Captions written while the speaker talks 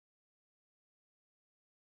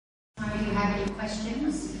have any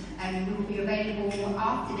questions, we will be available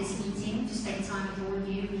after this meeting to spend time with all of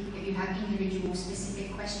you. If you have individual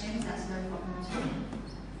specific questions, that's no problem at all.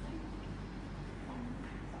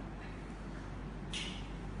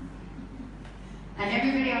 And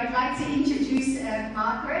everybody, I would like to introduce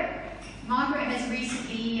Margaret. Margaret has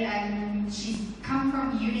recently, she's come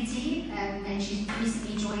from Unity and she's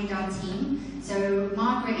recently joined our team. So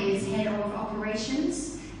Margaret is Head of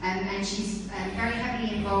Operations and she's very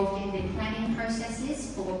heavily involved in the planning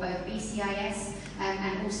processes for both BCIS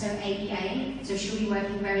and also ABA. So she'll be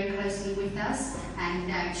working very closely with us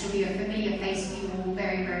and she'll be a familiar face for you all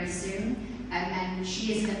very, very soon. And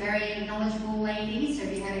she is a very knowledgeable lady, so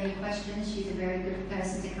if you have any questions, she's a very good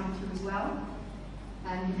person to come to as well.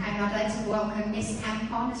 And I'd like to welcome Miss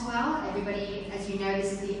Ampon as well. Everybody, as you know,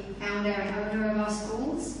 this is the founder and owner of our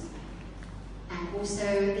schools. And also,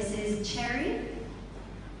 this is Cherry.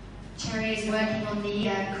 Cherry is working on the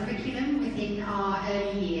curriculum within our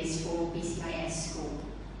early years for BCIS school.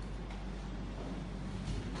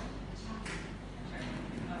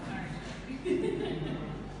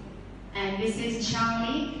 And this is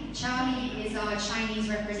Charlie. Charlie is our Chinese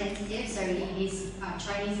representative, so he's our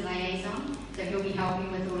Chinese liaison, so he'll be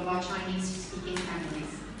helping with all of our Chinese-speaking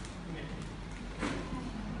families.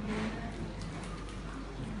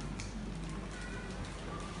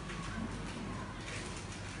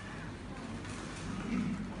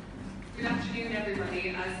 Good afternoon, everybody.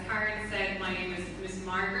 As Karen said, my name is Miss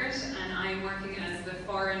Margaret, and I'm working as the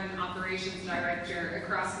Foreign Operations Director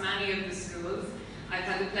across many of the schools. I've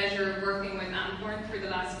had the pleasure of working with Amporn for the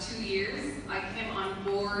last 2 years. I came on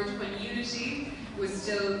board when Unity was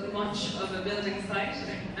still much of a building site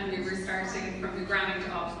and we were starting from the ground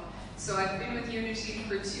up. So I've been with Unity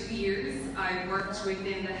for 2 years. I've worked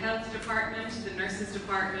within the health department, the nurses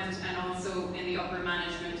department, and also in the upper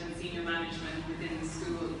management and senior management within the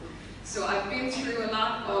school. So I've been through a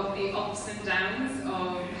lot of the ups and downs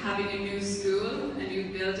of having a new school, a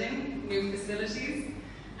new building, new facilities.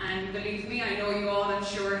 And believe me, I know you all, I'm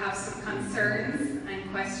sure, have some concerns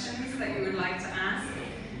and questions that you would like to ask.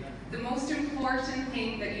 The most important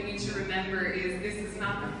thing that you need to remember is this is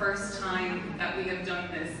not the first time that we have done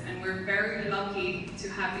this, and we're very lucky to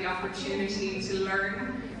have the opportunity to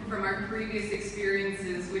learn from our previous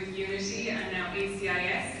experiences with Unity and now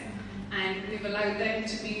BCIS, and we've allowed them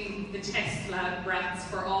to be the test lab rats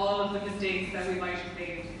for all of the mistakes that we might have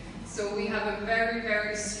made. So we have a very,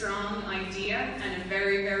 very strong idea and a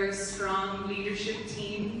very, very strong leadership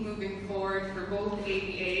team moving forward for both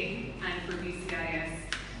ABA and for BCIS.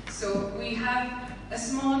 So we have a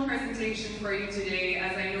small presentation for you today,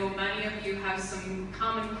 as I know many of you have some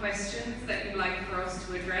common questions that you'd like for us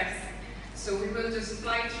to address. So we will just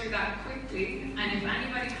fly through that quickly, and if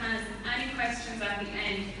anybody has any questions at the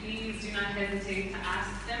end, please do not hesitate to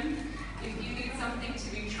ask them. If you need something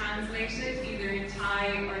to be translated, either in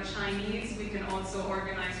Thai or Chinese, we can also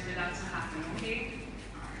organize for that to happen, okay?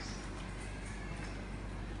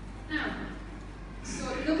 Now, so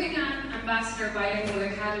looking at Ambassador Bilingual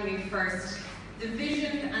Academy first, the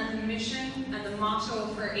vision and the mission and the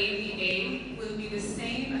motto for ABA will be the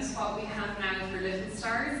same as what we have now for Little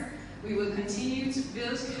Stars. We will continue to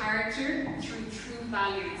build character through true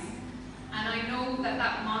values. And I know that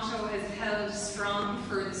that motto has held strong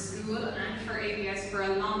for the school and for ABS for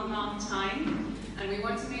a long, long time. And we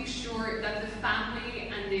want to make sure that the family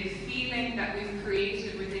and the feeling that we've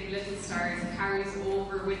created within Little Stars carries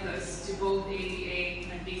over with us to both ABA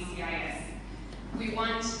and BCIS. We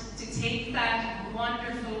want to take that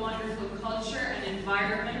wonderful, wonderful culture and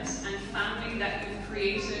environment and family that you've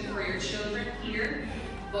created for your children here,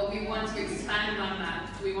 but we want to expand on that.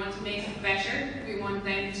 We want to make it better. We want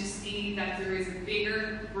them to see that there is a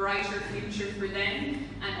bigger, brighter future for them,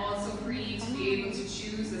 and also for you to be able to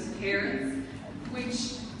choose as parents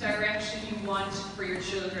which direction you want for your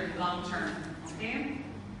children long term. Okay?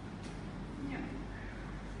 Yeah.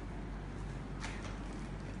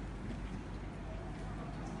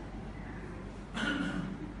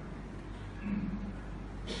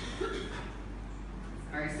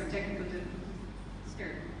 Sorry, some technical difficulties.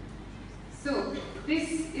 So, this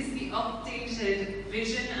is the updated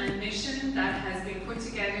vision and mission that has been put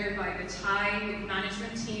together by the Thai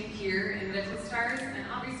management team here in Little Stars, and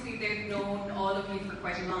obviously they've known all of you for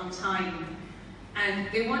quite a long time. And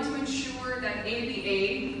they want to ensure that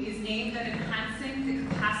ABA is aimed at enhancing the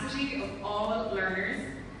capacity of all learners,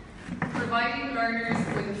 providing learners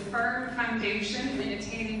with a firm foundation in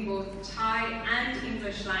attaining both Thai and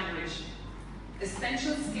English language,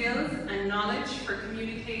 essential skills and knowledge for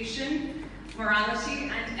communication,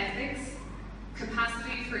 morality and ethics,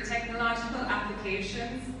 capacity for technological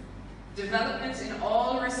applications, development in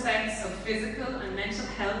all respects of physical and mental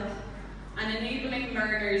health, and enabling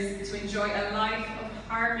learners to enjoy a life of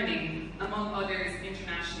harmony, among others,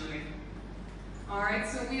 internationally. Alright,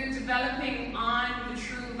 so we are developing on the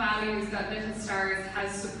true values that Little Stars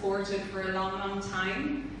has supported for a long, long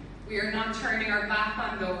time. We are not turning our back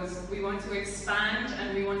on those. We want to expand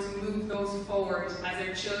and we want to move those forward as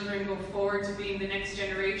our children go forward to being the next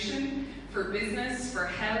generation for business, for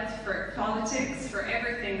health, for politics, for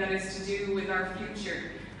everything that is to do with our future.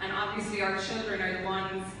 And obviously our children are the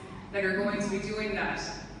ones that are going to be doing that.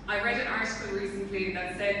 I read an article recently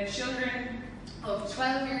that said children of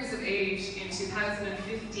 12 years of age in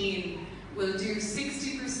 2015 will do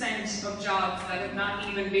 60% of jobs that have not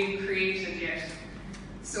even been created yet.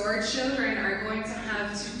 So our children are going to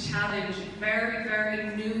have to challenge very,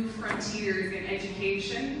 very new frontiers in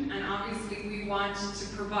education, and obviously we want to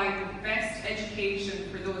provide the best education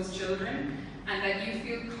for those children, and that you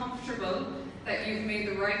feel comfortable that you've made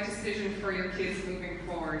the right decision for your kids moving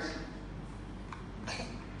forward.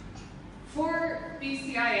 For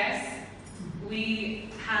BCIS, we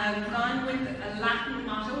have gone with a Latin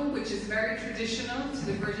motto, which is very traditional to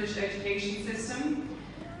the British education system.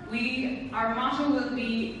 Our motto will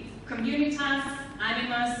be Communitas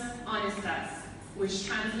Animas Honestas, which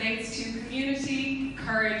translates to community,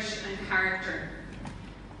 courage, and character.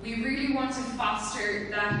 We really want to foster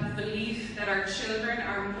that belief that our children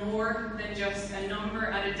are more than just a number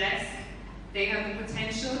at a desk. They have the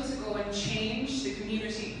potential to go and change the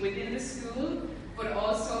community within the school, but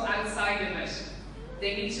also outside of it.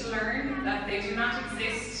 They need to learn that they do not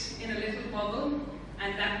exist in a little bubble,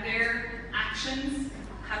 and that their actions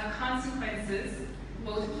have consequences,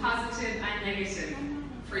 both positive and negative,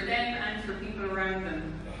 for them and for people around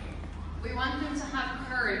them. We want them to have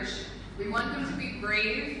courage. We want them to be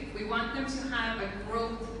brave. We want them to have a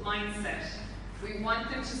growth mindset. We want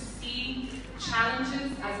them to see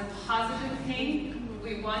challenges as a positive thing.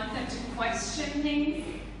 We want them to question things.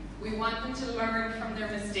 We want them to learn from their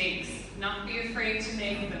mistakes, not be afraid to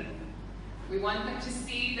make them. We want them to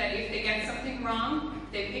see that if they get something wrong,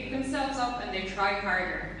 they pick themselves up and they try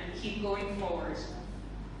harder and keep going forward.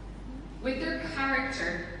 With their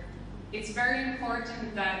character, it's very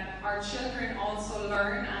important that our children also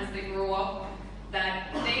learn as they grow up that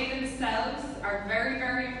they themselves are very,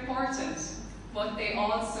 very important, but they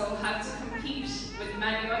also have to compete with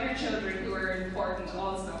many other children who are important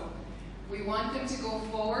also. We want them to go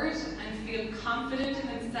forward and feel confident in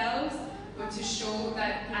themselves, but to show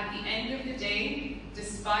that at the end of the day,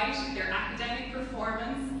 despite their academic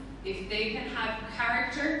performance, if they can have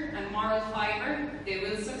character and moral fibre, they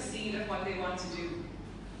will succeed at what they want to do.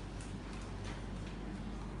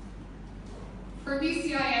 For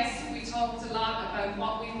BCIS, we talked a lot about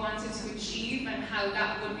what we wanted to achieve and how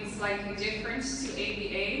that would be slightly different to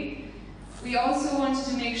ABA. We also wanted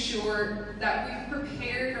to make sure that we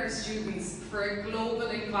prepared our students for a global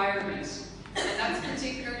environment. And that's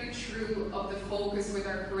particularly true of the focus with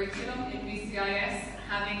our curriculum in BCIS,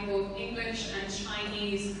 having both English and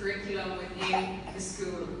Chinese curriculum within the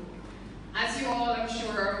school. As you all, I'm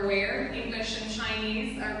sure, are aware, English and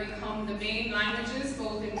Chinese are become the main languages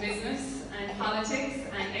both in business and politics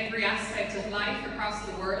and every aspect of life across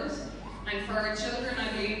the world. And for our children,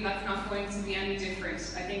 I believe that's not going to be any different.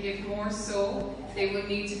 I think if more so, they would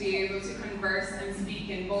need to be able to converse and speak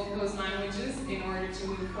in both those languages in order to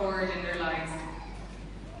move forward in their lives.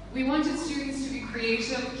 We wanted students to be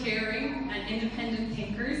creative, caring, and independent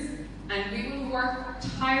thinkers, and we will work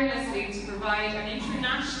tirelessly to provide an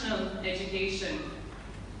international education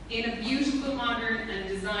in a beautiful, modern, and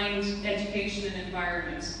designed education and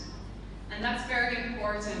environment. And that's very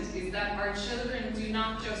important, is that our children do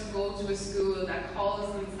not just go to a school that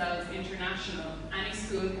calls themselves international. Any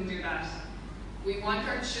school can do that. We want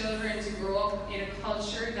our children to grow up in a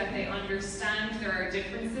culture that they understand there are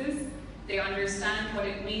differences, they understand what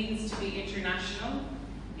it means to be international.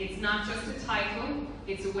 It's not just a title,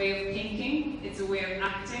 it's a way of thinking, it's a way of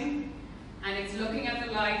acting, and it's looking at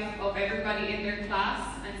the life of everybody in their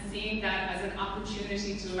class and seeing that as an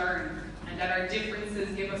opportunity to learn. And that our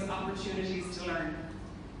differences give us opportunities to learn.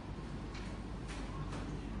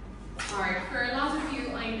 Alright, for a lot of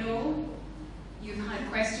you, I know you've had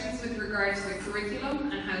questions with regard to the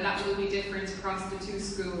curriculum and how that will be different across the two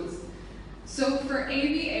schools. So for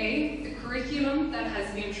ABA, the curriculum that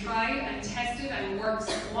has been tried and tested and works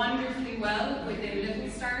wonderfully well within Little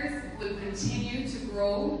Stars will continue to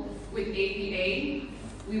grow with ABA.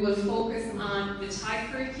 We will focus on the Thai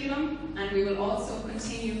curriculum, and we will also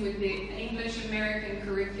continue with the English American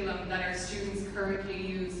curriculum that our students currently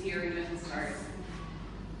use here in Little Stars.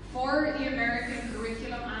 For the American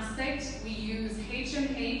curriculum aspect, we use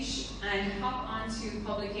H&H and Hop Onto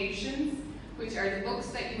publications, which are the books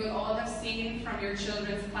that you will all have seen from your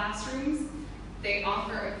children's classrooms. They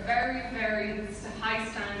offer a very, very high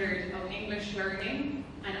standard of English learning,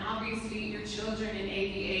 and obviously your children in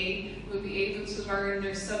ABA will be able to learn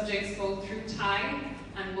their subjects both through Thai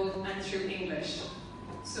and through English.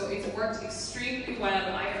 So it's worked extremely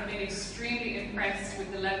well. I have been extremely impressed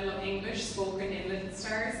with the level of English spoken in Little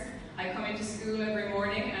Stars. I come into school every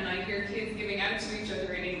morning and I hear kids giving out to each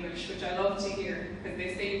other in English, which I love to hear, because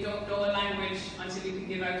they say you don't know a language until you can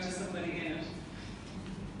give out to somebody in it.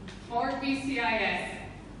 For BCIS,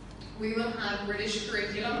 we will have British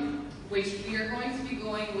curriculum, which we are going to be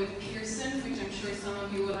going with Pearson, which I'm sure some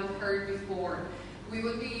of you will have heard before. We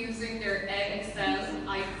will be using their EdXL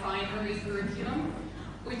iPrimary curriculum,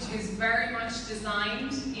 which is very much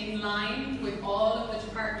designed in line with all of the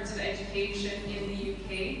Departments of Education in the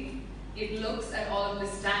UK. It looks at all of the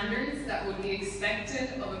standards that would be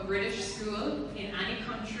expected of a British school in any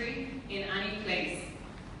country, in any place.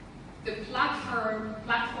 The platform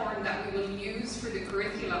that we will use for the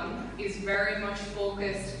curriculum is very much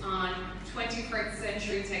focused on 21st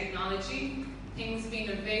century technology, things being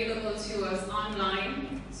available to us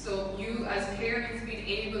online, so you as parents being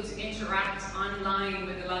able to interact online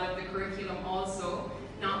with a lot of the curriculum also,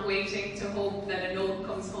 not waiting to hope that a note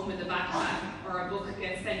comes home in the backpack or a book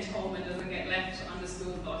gets sent home and doesn't get left on the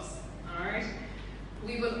school bus. Alright?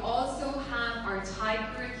 We will also have our Thai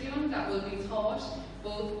curriculum that will be taught,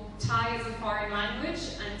 both Thai as a foreign language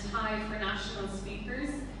and Thai for national speakers.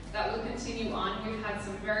 That will continue on. We've had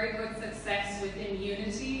some very good success within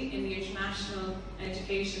Unity in the international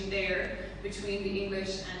education there between the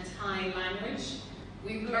English and Thai language.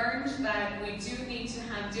 We've learned that we do need to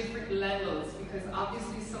have different levels, because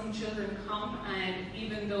obviously some children come and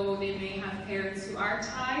even though they may have parents who are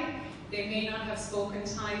Thai, they may not have spoken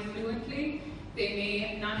Thai fluently. They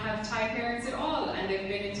may not have Thai parents at all and they've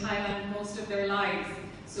been in Thailand most of their lives.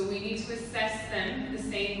 So we need to assess them the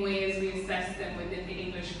same way as we assess them within the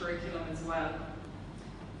English curriculum as well.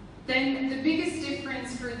 Then the biggest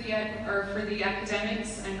difference for the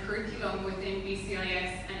academics and curriculum within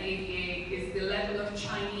BCIS and ABA is the level of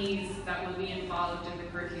Chinese that will be involved in the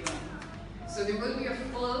curriculum. So there will be a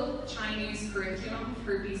full Chinese curriculum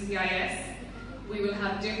for BCIS. We will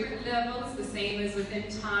have different levels, the same as within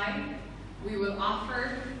Thai. We will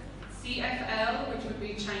offer CFL, which would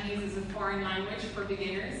be Chinese as a foreign language for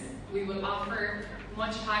beginners. We will offer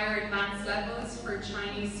much higher advanced levels for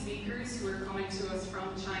Chinese speakers who are coming to us from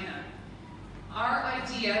China. Our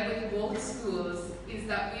idea with both schools is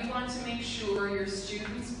that we want to make sure your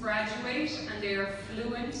students graduate and they are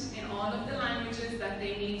fluent in all of the languages that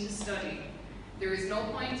they need to study. There is no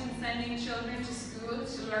point in sending children to school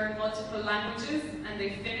to learn multiple languages and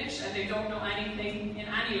they finish and they don't know anything in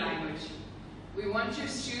any language. We want your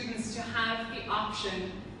students to have the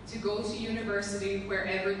option to go to university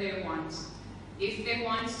wherever they want. If they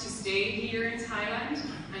want to stay here in Thailand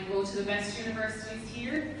and go to the best universities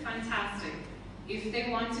here, fantastic. If they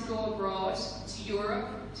want to go abroad to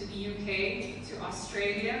Europe, to the UK, to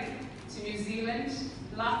Australia, to New Zealand,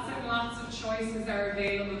 lots and lots of choices are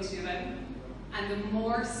available to them. And the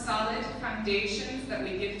more solid foundations that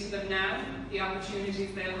we give to them now, the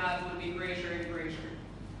opportunities they'll have will be greater and greater.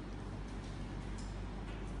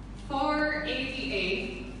 For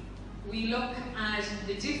ABA, we look at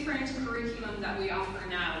the different curriculum that we offer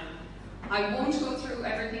now. I won't go through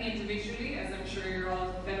everything individually, as I'm sure you're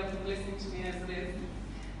all fed up of listening to me as it is.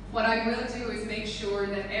 What I will do is make sure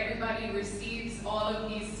that everybody receives all of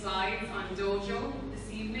these slides on Dojo this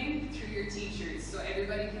evening through your teachers, so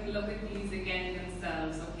everybody can look at these again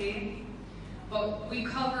themselves, okay? But we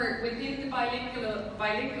cover, within the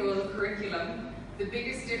bilingual curriculum, the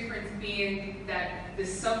biggest difference being that the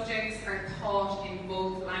subjects are taught in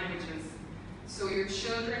both languages. So your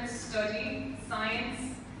children study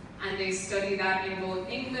science and they study that in both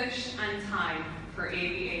English and Thai for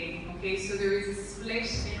ABA. Okay, so there is a split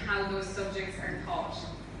in how those subjects are taught.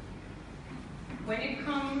 When it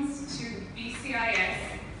comes to BCIS,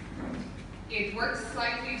 it works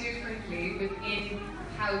slightly differently within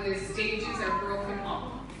how the stages are broken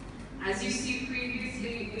up. As you see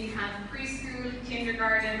previously, we have preschool,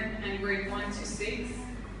 kindergarten, and grade 1 to 6.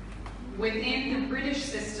 Within the British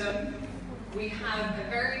system, we have a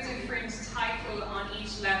very different title on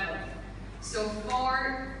each level. So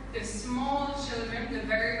for the small children, the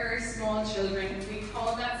very, very small children, we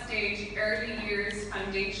call that stage Early Years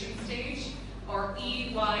Foundation Stage, or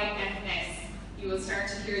EYFS. You will start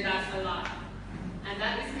to hear that a lot. And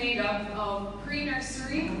that is made up of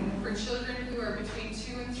pre-nursery for children who are between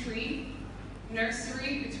 2 and 3,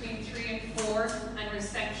 nursery between 3 and 4, and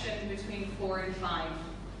reception between 4 and 5.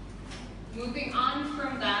 Moving on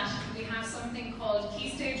from that, we have something called Key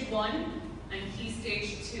Stage 1 and Key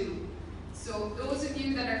Stage 2. So those of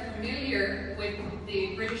you that are familiar with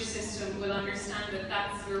the British system will understand that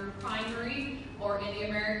that's your primary, or in the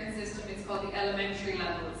American system it's called the elementary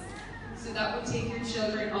levels. So that would take your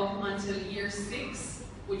children up until year 6,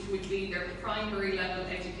 which would be their primary level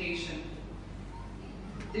education.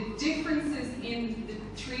 The differences in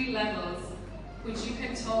the 3 levels, which you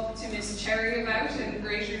can talk to Miss Cherry about in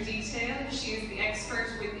greater detail. She is the expert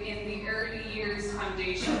within the early years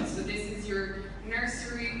foundation. So this is your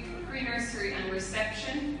nursery, pre-nursery and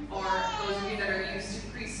reception, or those of you that are used to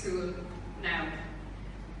preschool now.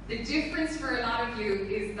 The difference for a lot of you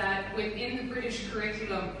is that within the British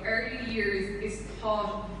curriculum, early years is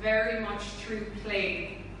taught very much through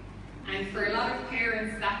play. And for a lot of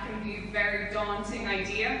parents, that can be a very daunting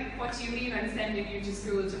idea. What do you mean I'm sending you to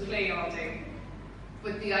school to play all day?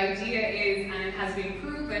 But the idea is, and it has been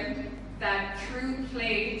proven, that through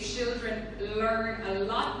play, children learn a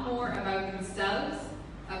lot more about themselves,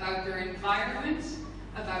 about their environment,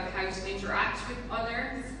 about how to interact with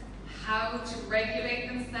others, how to regulate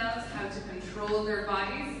themselves, how to control their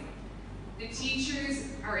bodies. The teachers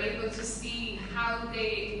are able to see how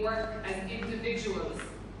they work as individuals,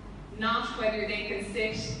 not whether they can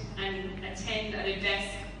sit and attend at a desk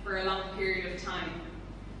for a long period of time.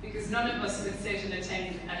 Because none of us could sit and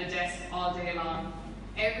attend at a desk all day long.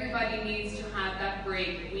 Everybody needs to have that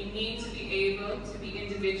break. We need to be able to be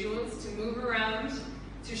individuals, to move around,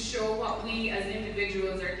 to show what we as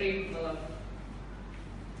individuals are capable of.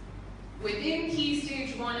 Within Key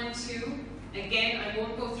Stage 1 and 2, again, I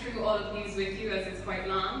won't go through all of these with you as it's quite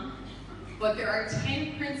long, but there are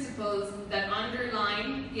 10 principles that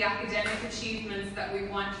underline the academic achievements that we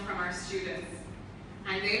want from our students.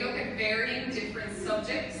 And they look at varying different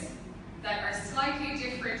subjects that are slightly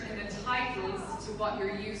different in the titles to what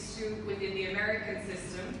you're used to within the American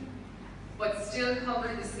system, but still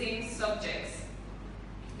cover the same subjects.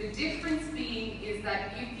 The difference being is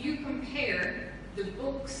that if you compare the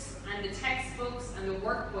books and the textbooks and the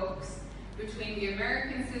workbooks between the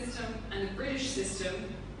American system and the British system,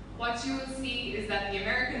 what you will see is that the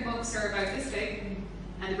American books are about this big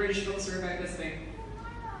and the British books are about this big.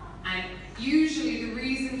 And usually the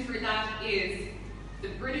reason for that is the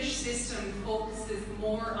British system focuses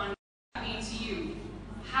more on what that means to you.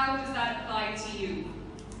 How does that apply to you?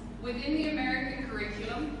 Within the American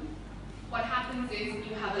curriculum, what happens is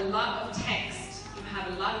you have a lot of text, you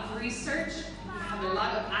have a lot of research, you have a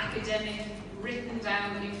lot of academic written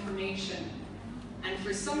down information. And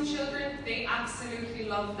for some children, they absolutely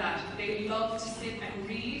love that. They love to sit and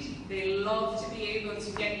read. They love to be able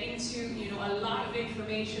to get into, a lot of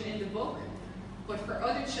information in the book. But for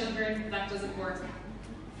other children, that doesn't work.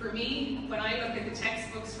 For me, when I look at the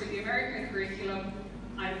textbooks for the American curriculum,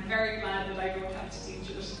 I'm very glad that I don't have to teach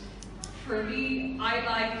it. For me,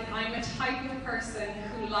 I'm a type of person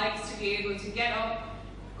who likes to be able to get up,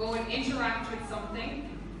 go and interact with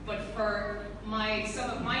something. But for some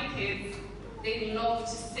of my kids, they love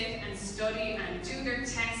to sit and study and do their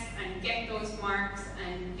tests and get those marks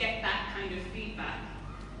and get that kind of feedback.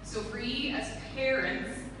 So for you as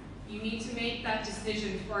parents, you need to make that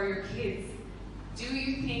decision for your kids. Do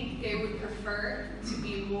you think they would prefer to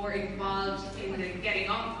be more involved in the getting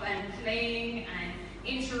up and playing and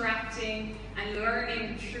interacting and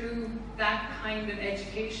learning through that kind of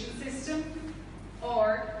education system?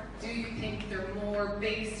 Or do you think they're more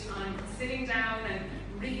based on sitting down and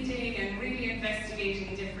reading and really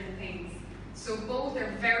investigating different things? So both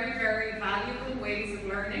are very, very valuable ways of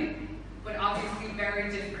learning, but obviously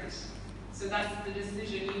very different. So that's the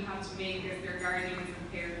decision you have to make as their guardians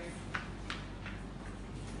and parents.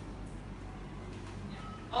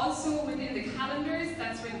 Also within the calendars,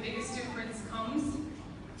 that's where the biggest difference comes.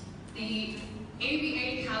 The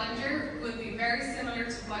ABA calendar will be very similar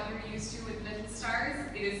to what you're used to with Little Stars.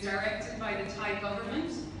 It is directed by the Thai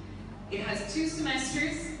government. It has 2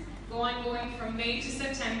 semesters, one going from May to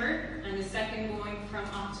September, and the second going from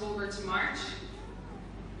October to March.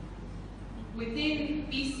 Within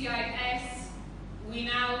BCIS, we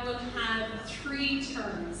now will have 3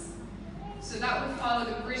 terms. So that would follow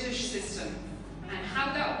the British system. And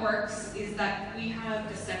how that works is that we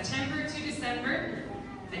have a September to December,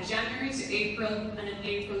 a January to April, and an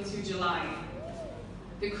April to July.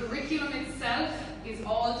 The curriculum itself is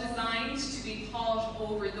all designed to be taught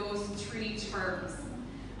over those 3 terms.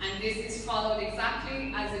 And this is followed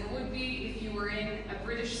exactly as it would be if you were in a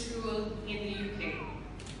British school in the UK.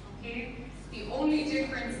 Okay? The only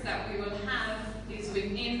difference that we will have is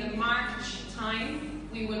within the March time,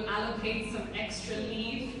 we will allocate some extra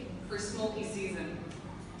leave for smoky season.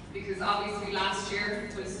 Because obviously last year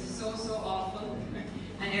it was so awful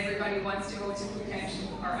and everybody wants to go to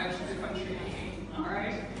Phuket or out of the country.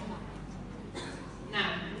 Alright?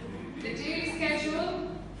 Now, the daily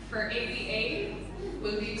schedule for ABA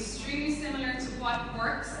will be extremely similar to what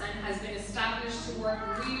works and has been established to work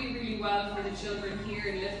really well for the children here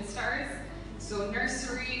in Little Stars. So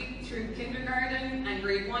nursery through kindergarten and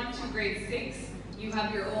grade 1 to grade 6, you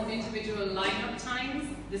have your own individual line-up times,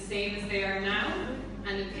 the same as they are now,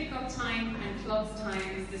 and the pick-up time and clubs time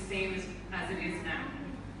is the same as it is now.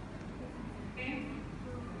 Okay?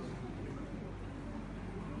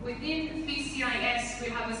 Within BCIS, we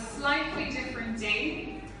have a slightly different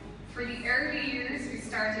day. For the early years, we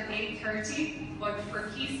start at 8:30, but for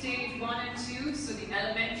Key Stage 1 and 2, so the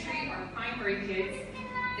elementary or primary kids,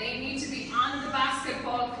 they need to be on the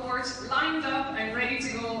basketball court, lined up and ready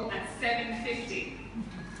to go at 7:50.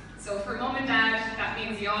 So for mum and dad, that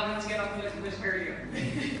means you all have to get up a little bit earlier.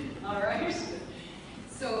 Alright?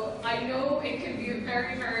 So I know it can be a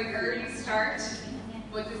very early start,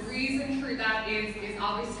 but the reason for that is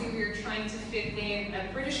obviously we're trying to fit in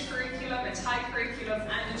a British curriculum, a Thai curriculum,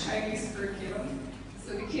 and a Chinese curriculum.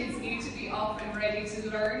 So the kids need to be up and ready to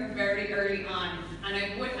learn very early on. And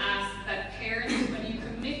I would ask that parents, when you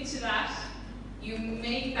commit to that, you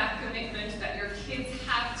make that commitment that your kids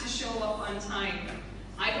have to show up on time.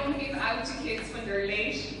 I don't give out to kids when they're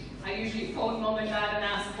late. I usually phone mum and dad and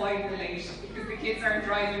ask why they're late, because the kids aren't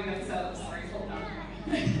driving themselves. Sorry, hold on.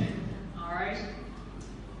 Alright.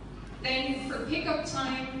 Then for pickup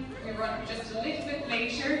time, we run just a little bit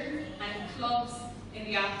later, and clubs in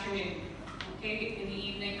the afternoon, okay, in the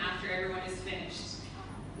evening after everyone is finished.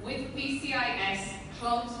 With BCIS,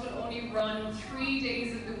 clubs will only run 3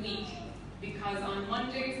 days of the week, because on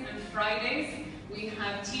Mondays and Fridays, we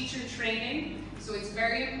have teacher training, so it's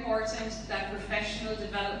very important that professional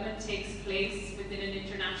development takes place within an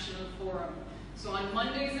international forum. So on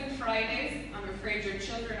Mondays and Fridays, I'm afraid your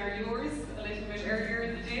children are yours a little bit earlier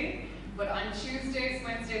in the day, but on Tuesdays,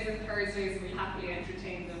 Wednesdays and Thursdays, we happily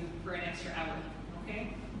entertain them for an extra hour,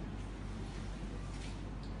 okay?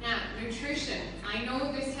 Now, nutrition. I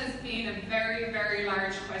know this has been a very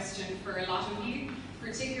large question for a lot of you,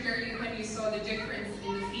 particularly when you saw the difference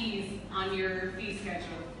in the fees on your fee schedule.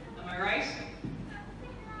 Am I right?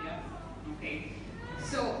 Yeah, okay.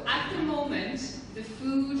 So at the moment, the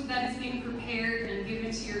food that is being prepared and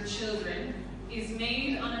given to your children is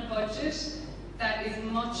made on a budget that is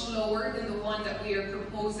much lower than the one that we are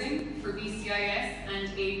proposing for BCIS and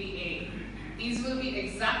ABA. These will be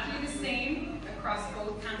exactly the same across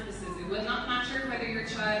both campuses. It will not matter whether your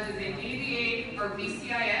child is in ABA or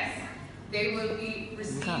BCIS, they will be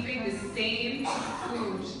receiving the same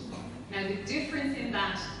food. Now the difference in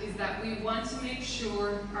that is that we want to make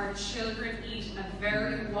sure our children eat a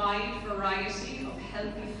very wide variety of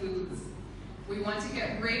healthy foods. We want to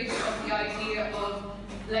get rid of the idea of,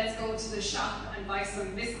 let's go to the shop and buy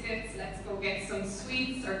some biscuits, let's go get some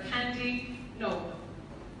sweets or candy. No.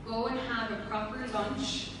 Go and have a proper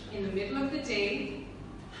lunch in the middle of the day,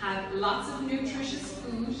 have lots of nutritious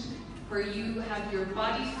food where you have your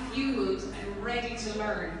body fueled and ready to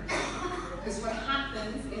learn. Because what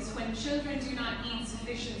happens is when children do not eat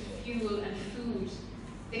sufficient fuel and food,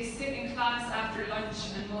 they sit in class after lunch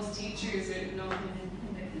and most teachers are, no,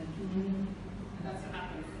 that's what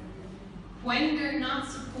happens. When they're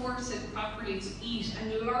not supported properly to eat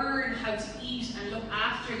and learn how to eat and look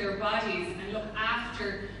after their bodies and look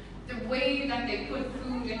after the way that they put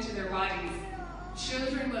food into their bodies,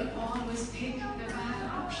 children will always pick the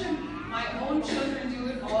bad option. My own children do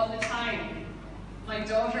it all the time. My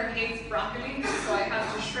daughter hates broccoli, so I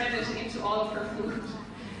have to shred it into all of her food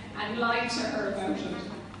and lie to her about it.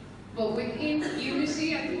 But within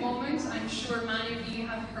Unity at the moment, I'm sure many of you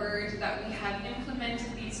have heard that we have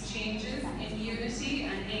implemented these changes in Unity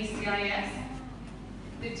and ACIS.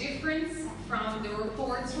 The difference from the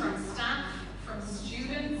reports from staff, from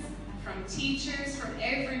students, from teachers, from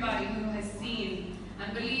everybody who has seen,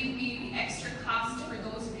 and believe me, the extra cost for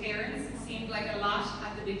those parents seemed like a lot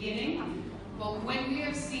at the beginning, but when we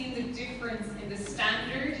have seen the difference in the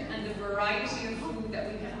standard and the variety of food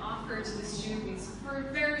that we can offer to the students for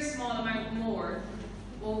a very small amount more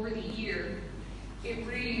over the year, it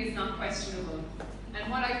really is not questionable.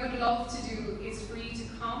 And what I would love to do is for you to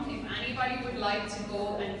come, if anybody would like to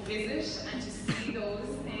go and visit and to see those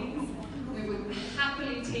things, we would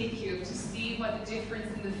happily take you to see what the difference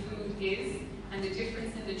in the food is and the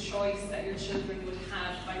difference in the choice that your children would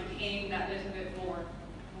have by paying that little bit more,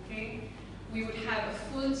 okay? We would have a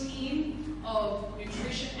full team of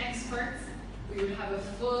nutrition experts We would have a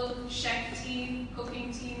full chef team,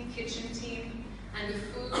 cooking team, kitchen team, and the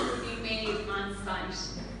food would be made on site.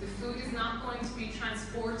 The food is not going to be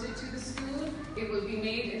transported to the school. It will be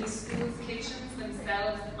made in the school's kitchens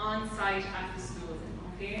themselves on site at the school.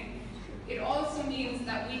 Okay? It also means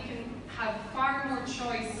that we can have far more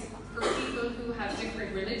choice for people who have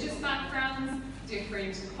different religious backgrounds,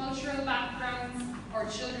 different cultural backgrounds, or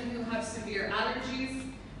children who have severe allergies,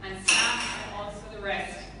 and staff, and also the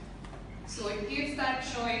rest. So it gives that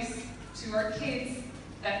choice to our kids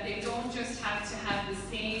that they don't just have to have the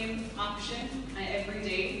same option every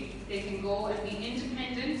day. They can go and be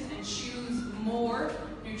independent and choose more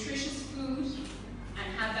nutritious food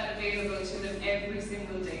and have that available to them every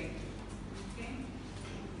single day. Okay?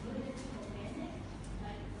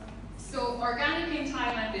 So organic in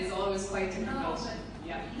Thailand is always quite difficult.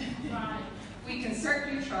 Yeah. We can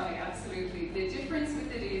certainly try, absolutely. The difference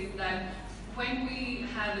with it is that when we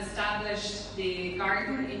have established the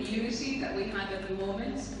garden in Unity that we have at the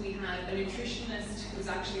moment, we have a nutritionist who's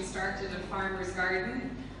actually started a farmer's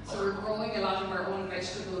garden. So we're growing a lot of our own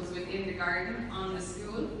vegetables within the garden on the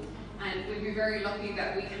school. And we'd be very lucky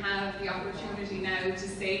that we have the opportunity now to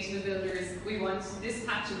say to the builders, we want this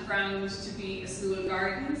patch of ground to be a school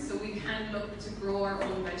garden, so we can look to grow our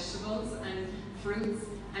own vegetables and fruits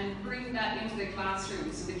and bring that into the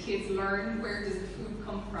classroom so the kids learn where does the food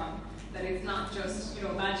come from. That it's not just,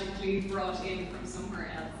 magically brought in from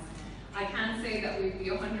somewhere else. I can say that we'd be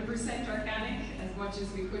 100% organic. As much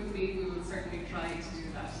as we could be, we would certainly try to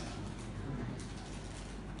do that.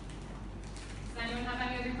 Does anyone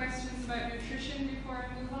have any other questions about nutrition before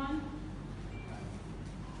I move on?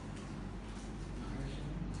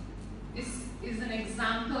 This is an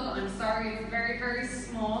example. I'm sorry, it's very, very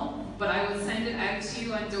small, but I will send it out to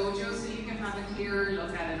you on Dojo so you can have a clearer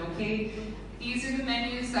look at it, okay? These are the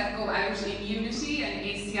menus that go out in Unity and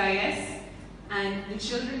ACIS, and the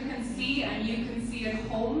children can see and you can see at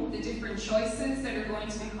home the different choices that are going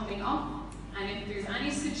to be coming up. And if there's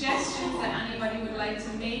any suggestions that anybody would like to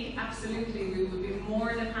make, absolutely, we would be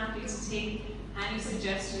more than happy to take any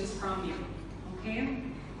suggestions from you. Okay?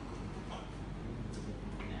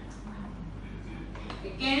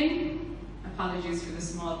 Again, apologies for the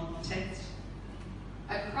small text.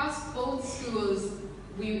 Across both schools,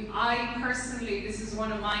 I personally, this is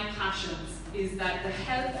one of my passions, is that the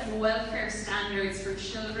health and welfare standards for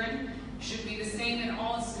children should be the same in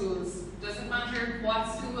all schools. Doesn't matter what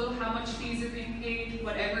school, how much fees are being paid,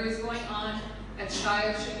 whatever is going on, a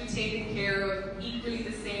child should be taken care of equally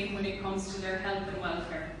the same when it comes to their health and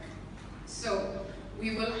welfare. So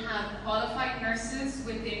we will have qualified nurses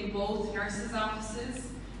within both nurses' offices.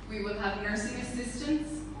 We will have nursing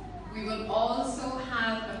assistants. We will also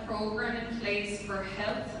have a program in place for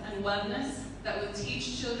health and wellness that will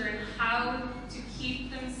teach children how to keep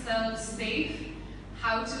themselves safe,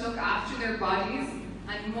 how to look after their bodies,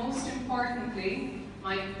 and most importantly,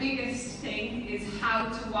 my biggest thing is how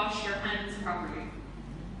to wash your hands properly.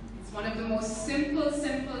 It's one of the most simple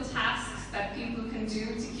tasks that people can do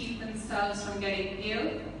to keep themselves from getting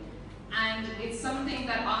ill, and it's something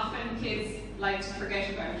that often kids like to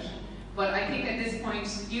forget about. But I think at this point,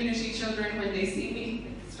 Unity children, when they see me,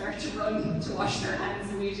 start to run to wash their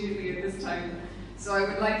hands immediately at this time. So I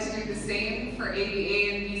would like to do the same for ABA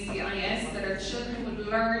and BCIS, that our children would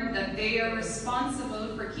learn that they are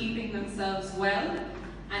responsible for keeping themselves well,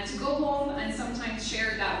 and to go home and sometimes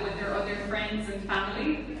share that with their other friends and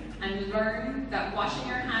family, and learn that washing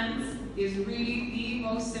your hands is really the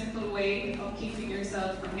most simple way of keeping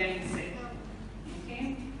yourself from getting sick.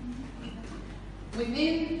 Okay?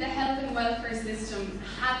 Within the health and welfare system,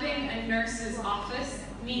 having a nurse's office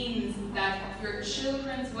means that your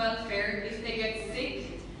children's welfare, if they get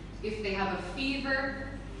sick, if they have a fever,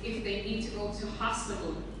 if they need to go to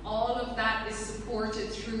hospital, all of that is supported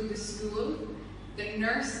through the school. The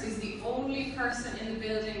nurse is the only person in the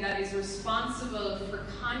building that is responsible for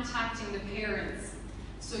contacting the parents.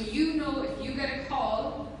 So you know if you get a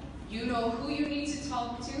call, you know who you need to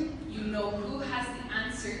talk to, you know who has the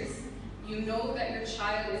answers, you know that your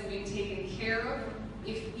child is being taken care of.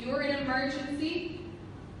 If you're in an emergency,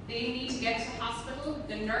 they need to get to hospital,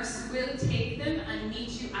 the nurse will take them and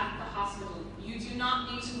meet you at the hospital. You do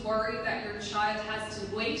not need to worry that your child has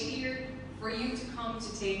to wait here for you to come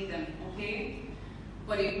to take them, okay?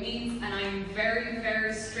 But it means, and I'm very,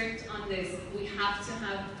 very strict on this, we have to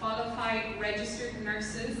have qualified registered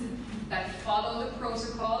nurses that follow the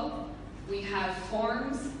protocol. We have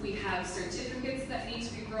forms, we have certificates that need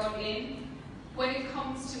to be brought in. When it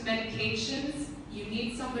comes to medications, you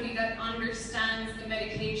need somebody that understands the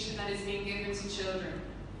medication that is being given to children.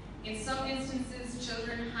 In some instances,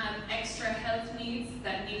 children have extra health needs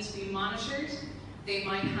that need to be monitored. They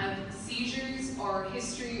might have seizures or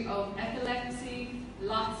history of epilepsy,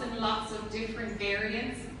 lots and lots of different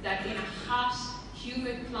variants that in a hot,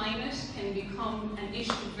 humid climate can become an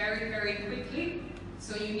issue very, very quickly.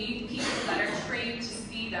 So you need people that are trained to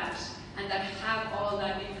see that and that have all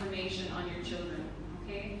that information on your children,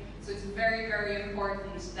 okay? So it's very, very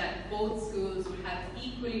important that both schools would have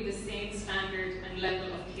equally the same standard and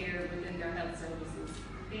level of care within their health services,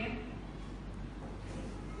 okay?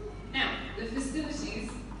 Now, the facilities,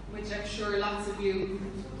 which I'm sure lots of you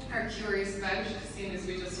are curious about, seeing as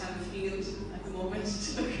we just have a field at the moment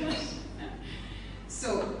to look at.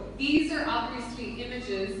 So, these are obviously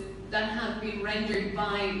images that have been rendered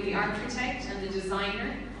by the architect and the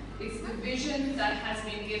designer. It's the vision that has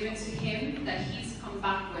been given to him that he's come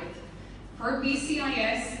back with. For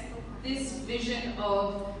BCIS, this vision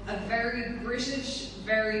of a very British,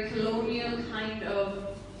 very colonial kind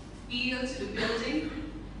of feel to the building,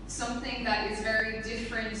 something that is very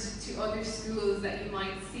different to other schools that you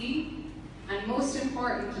might see, and most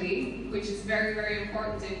importantly, which is very, very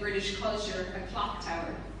important in British culture, a clock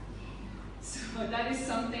tower. So that is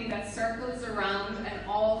something that circles around an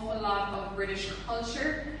awful lot of British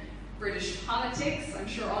culture, British politics. I'm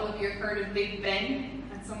sure all of you have heard of Big Ben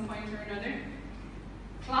at some point or another.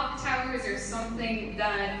 Clock towers are something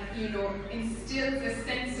that, you know, instills a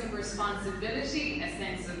sense of responsibility, a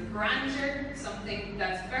sense of grandeur, something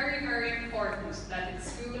that's very, very important, that the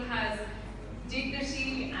school has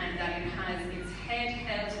dignity and that it has its head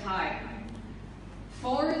held high.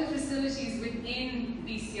 For the facilities within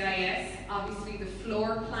BCIS, obviously the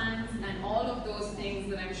floor plans and all of those things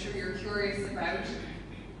that I'm sure you're curious about,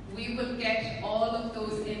 we will get all of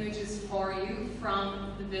those images for you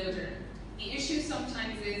from the builder. The issue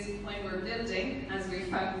sometimes is when we're building, as we've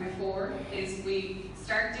found before, is we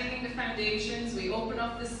start digging the foundations, we open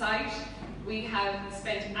up the site, we have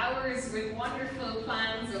spent hours with wonderful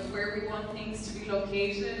plans of where we want things to be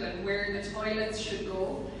located and where the toilets should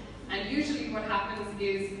go. And usually what happens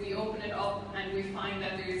is we open it up and we find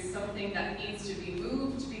that there's something that needs to be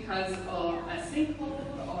moved because of a sinkhole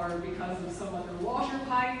or because of some other water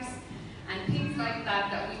pipes and things like that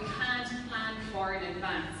that we can't plan for in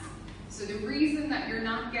advance. So the reason that you're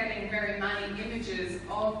not getting very many images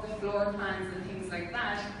of the floor plans and things like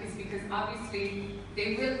that is because obviously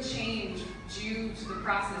they will change due to the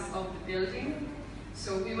process of the building.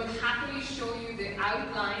 So we will happily show you the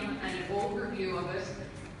outline and an overview of it,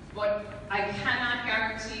 but I cannot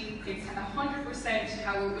guarantee it's 100%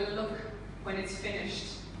 how it will look when it's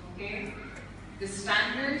finished, okay? The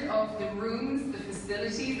standard of the rooms, the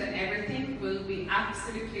facilities and everything will be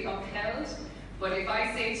absolutely upheld. But if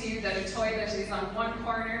I say to you that a toilet is on one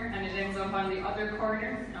corner and it ends up on the other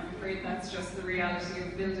corner, I'm afraid that's just the reality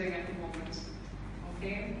of building at the moment.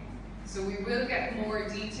 Okay? So we will get more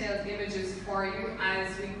detailed images for you as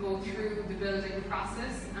we go through the building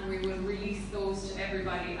process, and we will release those to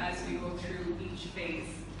everybody as we go through each phase.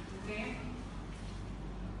 Okay?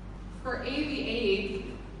 For ABA,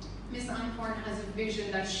 Miss Ancorn has a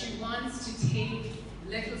vision that she wants to take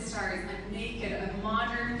Little Stars and make it a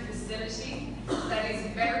modern facility that is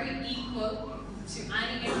very equal to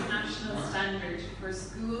any international standard for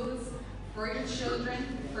schools, for your children,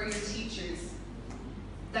 for your teachers.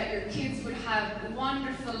 That your kids would have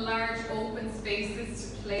wonderful large open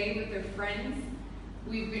spaces to play with their friends.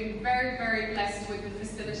 We've been very, very blessed with the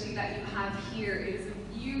facility that you have here. It is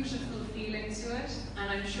a beautiful feeling to it, and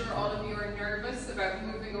I'm sure all of you are nervous about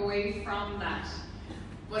moving away from that.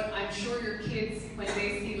 But I'm sure your kids, when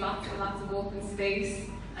they see lots and lots of open space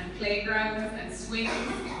and playgrounds and swings,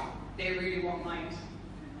 they really won't mind.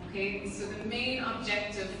 Okay, so the main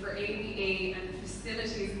objective for ABA and the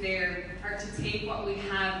facilities there are to take what we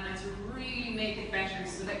have and to really make it better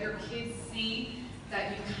so that your kids see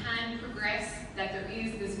that you can progress, that there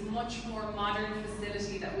is this much more modern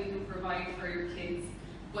facility that we can provide for your kids,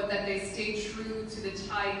 but that they stay true to the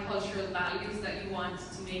Thai cultural values that you want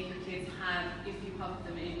to make your kids have if you put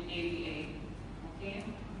them in ABA. Okay?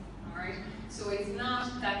 Alright? So it's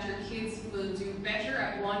not that your kids will do better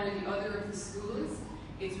at one or the other of the schools.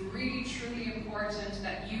 It's really truly important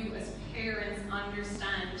that you as parents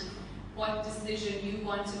understand what decision you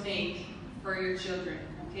want to make for your children.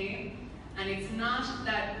 Okay? And it's not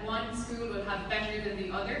that one school will have better than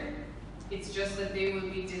the other, it's just that they will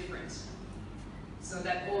be different. So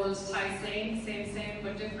that old Thai saying, same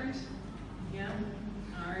but different? Yeah?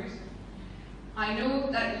 Alright. I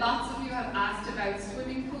know that lots of you have asked about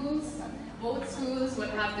swimming pools. Both schools will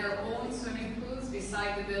have their own swimming pools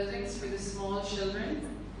beside the buildings for the small children.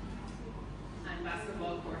 And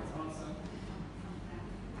basketball courts also.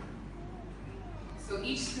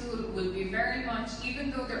 each school will be very much,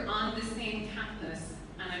 even though they're on the same campus,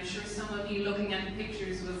 and I'm sure some of you looking at the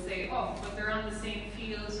pictures will say, oh, but they're on the same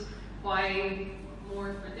field, why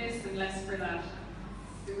more for this and less for that?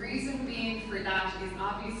 The reason being for that is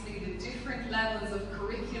obviously the different levels of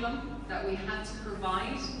curriculum that we have to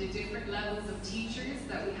provide, the different levels of teachers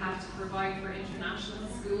that we have to provide for international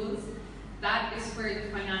schools. That is where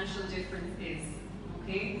the financial difference is,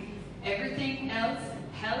 okay? Everything else,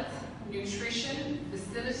 health, nutrition,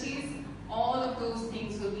 facilities, all of those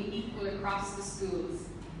things will be equal across the schools.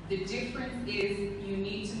 The difference is you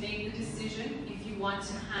need to make the decision if you want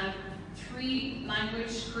to have 3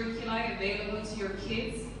 language curricula available to your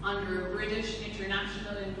kids under a British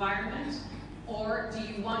international environment, or do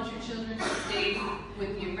you want your children to stay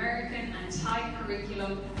with the American and Thai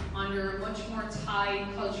curriculum under a much more Thai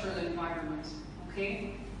cultural environment,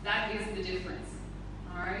 okay? That is the difference,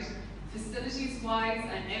 all right? Facilities-wise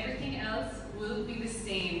and everything else will be the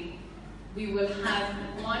same. We will have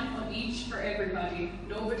one of each for everybody.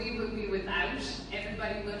 Nobody will be without.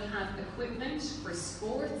 Everybody will have equipment for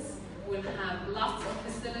sports. We'll have lots of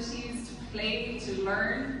facilities to play, to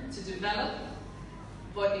learn, to develop.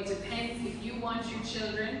 But it depends if you want your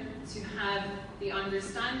children to have the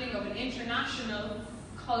understanding of an international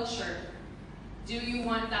culture. Do you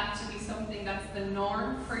want that to be something that's the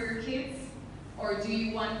norm for your kids? Or do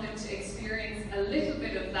you want them to experience a little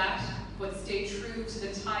bit of that, but stay true to the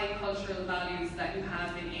Thai cultural values that you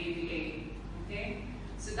have in ABA? Okay?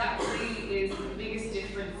 So that really is the biggest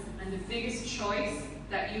difference and the biggest choice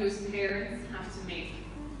that you as parents have to make.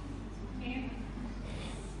 Okay?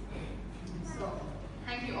 So,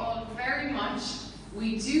 thank you all very much.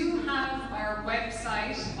 We do have our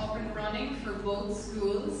website up and running for both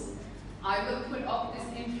schools. I will put up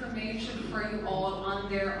this information for you all on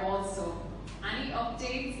there also. Any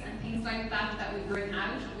updates and things like that that we bring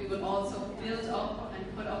out, we will also build up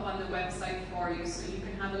and put up on the website for you so you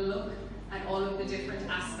can have a look at all of the different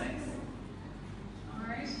aspects.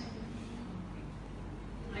 Alright?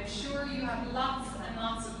 I'm sure you have lots and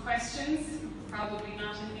lots of questions, probably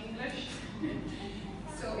not in English.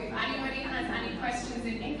 So if anybody has any questions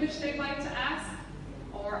in English they'd like to ask,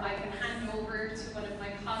 or I can hand over to one of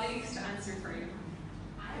my colleagues to answer for you.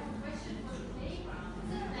 I have a question for the playground.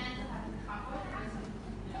 Is it meant to have a covered?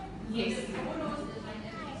 Yes.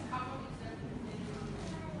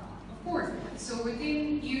 Of course. So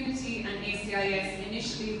within Unity and ACIS,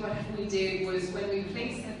 initially what we did was when we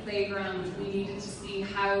placed the playground, we needed to see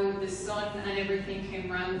how the sun and everything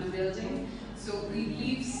came around the building. So we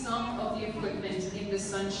leave some of the equipment in the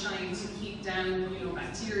sunshine to keep down,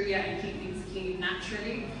 bacteria and keep things clean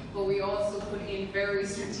naturally. But we also put in very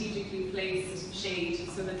strategically placed shade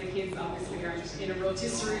so that the kids obviously aren't in a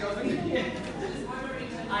rotisserie oven.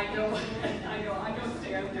 I know, I don't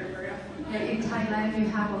stay out there very often. Yeah, in Thailand, we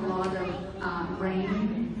have a lot of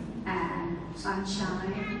rain and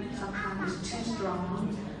sunshine. Sometimes it's too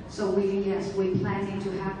strong. So we're planning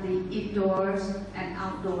to have the indoors and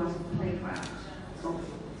outdoors playground. So,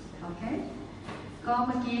 okay? ก็เ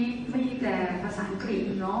มื่อกี้ไม่แต่ภาษาอังกฤษ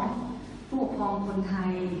เนาะผู้ปกครองคนไท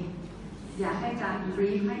ยอยากให้อาจารย์บ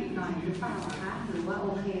รีฟให้อีกหน่อยหรือเปล่าคะหรือว่าโอ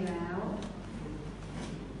เคแล้ว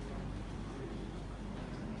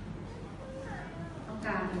ต้องก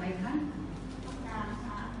ารไหมคะ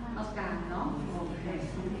ต้องการเนาะโอเค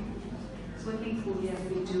Swimming pool, yes,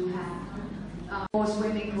 we do have more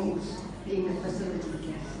swimming pools in the facility,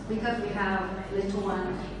 yes, because we have little one,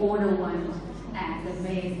 older one, and the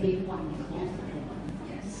main big one.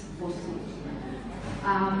 Yes, both schools.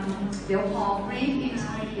 เดี๋ยวขอ brief in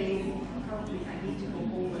Thai probably I need to go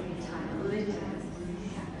over in Thai a little.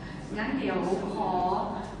 งั้นเดี๋ยวขอ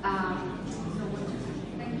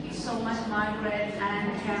thank you so much Margaret and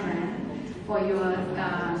Karen for your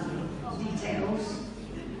details.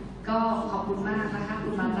 ก็ขอบคุณมากนะคะคุ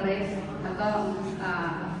ณมาร์กาเร็ตแล้วก็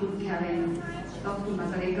คุณแคเรนก็คุณมา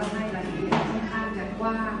ร์กาเร็ตก็ให้รายละเอียดค่อนข้างจะก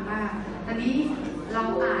ว้างมากตอนนี้เรา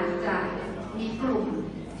อาจจะมีกลุ่ม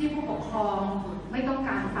ที่ผู้ปกครองไม่ต้องก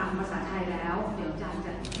ารฟังภาษาไทยแล้วเดี๋ยวอาจารย์จ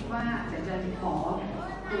ะคิดว่าเดี๋ยวจะขอ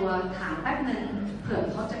ตัวถามแป๊บหนึ่งเผื่อ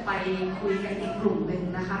เขาจะไปคุยกันอีกกลุ่มหนึ่ง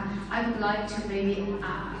นะคะ I would like to maybe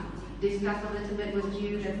discuss a little bit with you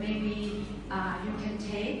that maybe you can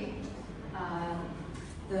take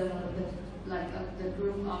the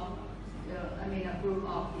group of a group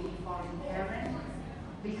of the foreign parents,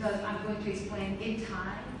 because I'm going to explain in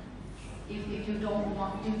Thai. If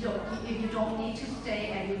you don't need to stay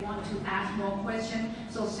and you want to ask more questions,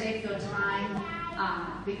 so save your time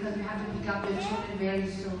because you have to pick up your children very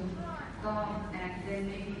soon. And then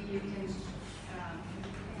maybe you can.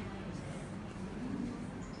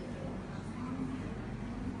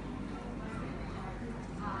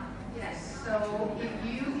 if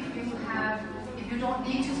you don't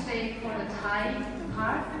need to stay for the Thai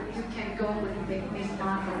part, you can go with Miss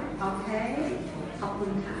Margaret. Okay? ขอบคุ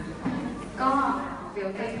ณค่ะก็เดี๋ยว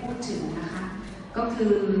ได้พูดถึงนะคะก็คื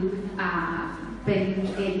อเป็น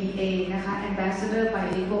ABA นะคะ Ambassador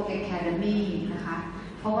Bilingual Academy นะคะ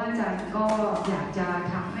เพราะว่าจันก็อยากจะ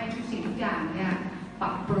ทำให้ทุกสิ่งทุกอย่างเนี่ยป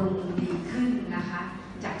รับปรุงดีขึ้นนะคะ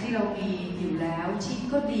จากที่เรามีอยู่แล้วชิ้น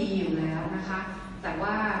ก็ดีอยู่แล้วนะคะแต่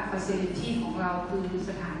ว่า facility ของเราคือ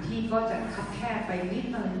สถานที่ก็จะคับแคบไปนิด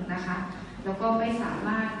นึงนะคะแล้วก็ไม่สาม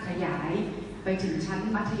ารถขยายไปถึงชั้น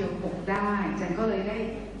มัธยม6ได้จันก็เลยได้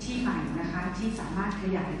ที่ใหม่นะคะที่สามารถข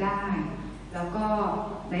ยายได้แล้วก็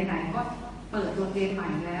ไหนๆก็เปิดโรงเรียนใหม่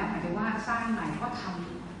แล้วหมายถึงว่าสร้างใหม่ก็ท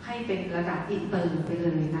ำให้เป็นระดับอินเตอร์ไปเล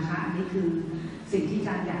ยนะคะอันนี้คือสิ่งที่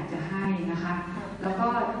จันอยากจะให้นะคะแล้วก็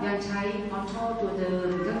ยังใช้มอตโต้ตัวเดิม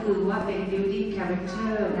ก็คือว่าเป็น building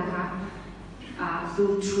character นะคะ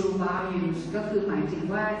through true values ก็คือหมายถึง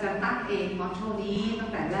ว่าจะตั้งเองมอตโต้นี้ตั้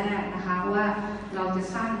งแต่แรกนะคะว่าเราจะ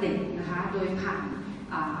สร้างเด็กนะคะโดยผ่าน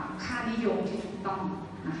ค่านิยมที่ถูกต้อง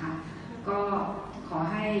นะคะก็ขอ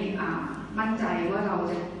ให้มั่นใจว่าเรา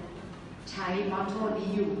จะใช้มอตโต้นี้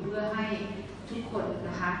อยู่เพื่อให้ทุกคนน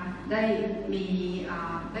ะคะไ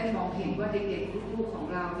ด้มองเห็นว่าเด็กๆลูกๆของ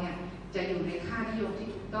เราเนี่ยจะอยู่ในค่านิยมที่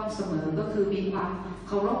ถูกต้องเสมอก็คือมีความเ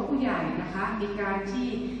คารพผู้ใหญ่นะคะมีการที่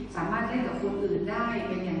สามารถเล่นกับคนอื่นได้เ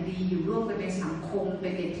ป็นอย่างดีอยู่ร่วมกันในสังคมเป็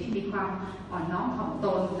นเด็กที่มีความอ่อนน้อมถ่อมต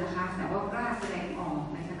นนะคะแต่ว่ากล้าแสดงออก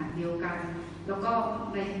ในขณะเดียวกันแล้วก็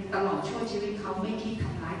ในตลอดช่วงชีวิตเขาไม่คิดท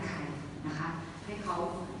ำร้ายใครนะคะให้เขา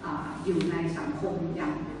อยู่ในสังคมอย่า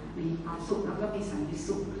งมีความสุขแล้วก็มีสันติ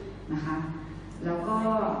สุขนะคะแล้วก็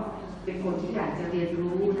เป็นคนที่อยากจะเรียน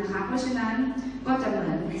รู้นะคะเพราะฉะนั้นก็จะเหมื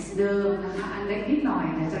อนเดิมนะคะอันเล็กนิดหน่อย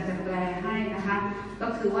แต่จะแปลให้นะคะก็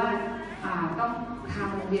คือว่าต้องทาง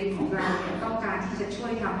โรงเรียนของเราเนี่ยต้องการที่จะช่ว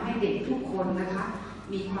ยทำให้เด็กทุกคนนะคะ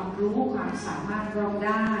มีความรู้ความสามารถรอบ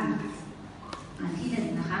ด้านอันที่หนึ่ง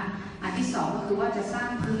นะคะอันที่สองก็คือว่าจะสร้าง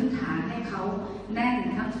พื้นฐานให้เขาแน่น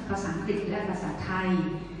ทั้งภาษาอังกฤษและภาษาไทย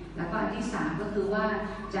แล้วก็อันที่สามก็คือว่า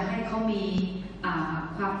จะให้เขามี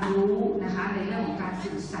ความรู้นะคะในเรื่องของการ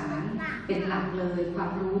สื่อสารเป็นหลักเลยควา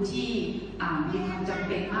มรู้ที่มีความจำเ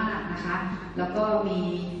ป็นมากนะคะแล้วก็มี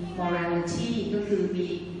morality ก็คือมี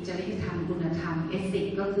จริยธรรมคุณธรรม ethic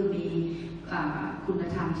ก็คือมีคุณ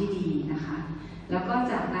ธรรมที่ดีนะคะแล้วก็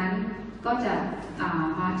จากนั้นก็จะ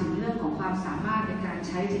มาถึงเรื่องของความสามารถในการใ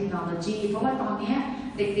ช้เทคโนโลยีเพราะว่าตอนนี้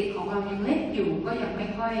เด็กๆของเรายังเล็กอยู่ก็ยังไม่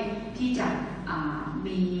ค่อยที่จะ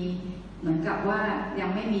มีเหมือนกับว่ายัง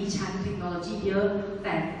ไม่มีชั้นเทคโนโลยีเยอะแ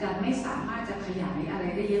ต่จะไม่สามารถจะขยายอะไร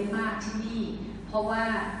ได้เยอะมากที่นี่เพราะว่า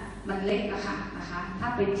มันเล็กอะค่ะนะคะถ้า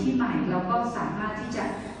เป็นที่ใหม่เราก็สามารถที่จะ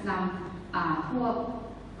นำพวก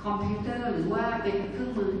คอมพิวเตอร์หรือว่าเป็นเครื่อ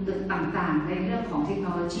งมือต่างๆในเรื่องของเทคโน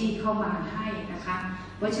โลยีเข้ามาให้นะคะ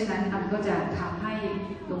เพราะฉะนั้นมันก็จะทำให้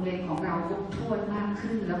โรงเรียนของเราครบถ้วนมาก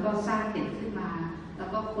ขึ้นแล้วก็สร้างเด็กขึ้นมาแล้ว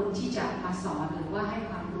ก็คนที่จะมาสอนหรือว่าให้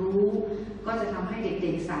ความรู้ก็จะทำให้เ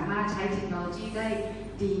ด็กๆสามารถใช้เทคโนโลยีได้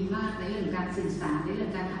ดีมากในเรื่องการสื่อสารในเรื่อ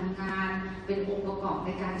งการทำงานเป็นองค์ประกอบใน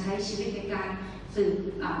การใช้ชีวิตในการสืบ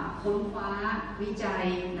ค้นคว้าวิจัย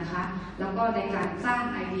นะคะแล้วก็ในการสร้าง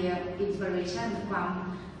ไอเดียอินสปิเรชันความ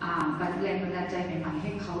แรงบันดาลใจใหม่ๆใ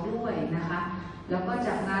ห้เขาด้วยนะคะแล้วก็จ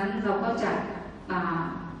ากนั้นเราก็จะ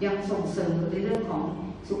ยังส่งเสริมในเรื่องของ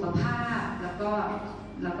สุขภาพแล้ว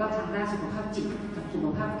ก็ทางด้านสุขภาพจิตกับสุข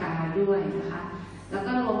ภาพกายด้วยนะคะแล้ว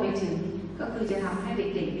ก็รวมไปถึงก็คือจะทำให้เ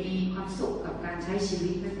ด็กๆมีความสุขกับการใช้ชี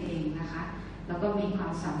วิตนั่นเองนะคะแล้วก็มีควา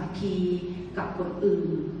มสามัคคีกับคนอื่น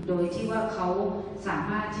โดยที่ว่าเขาสา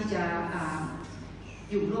มารถที่จะ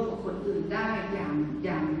อยู่ร่วมกับคนอื่นได้อ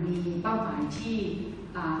ย่างมีเป้าหมายที่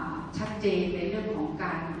ชัดเจนในเรื่องของก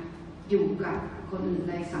ารอยู่กับคนอื่น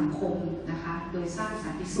ในสังคมนะคะโดยสร้างสั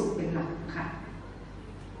นติสุขเป็นหลักค่ะ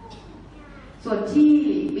ส่วนที่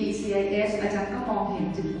BCIS อาจารย์ก็มองเห็น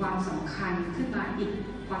ถึงความสำคัญขึ้นมาอีก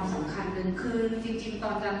ความสำคัญหนึ่งคือจริงๆต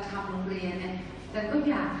อนอาจารย์ทำโรงเรียนเนี่ยอาจารย์ก็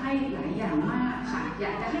อยากให้หลายอย่างมากค่ะอย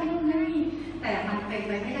ากจะให้นู่นให้นี่แต่มันเป็นไ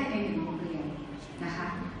ปไม่ได้ในหนึ่งโรงเรียนนะคะ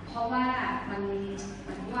เพราะว่ามัน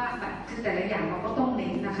ว่าแบบคือแต่ละอย่างเราก็ต้องเน้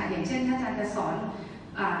นนะคะอย่างเช่นถ้าอาจารย์จะสอน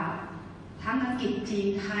ทั้งอังกฤษจีน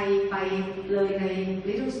ไทยไปเลยใน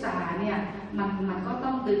Little Star เนี่ยมันก็ต้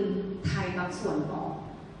องดึงไทยบางส่วนออก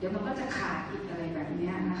เดี๋ยวมันก็จะขาดอีกอะไรแบบ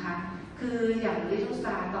นี้นะคะคืออย่าง Little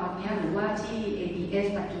Star ตอนนี้หรือว่าที่ ABS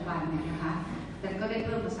ปัจจุบันเนี่ยนะคะแต่ก็ได้เ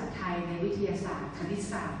พิ่มภาษาไทยในวิทยาศาสตร์คณิต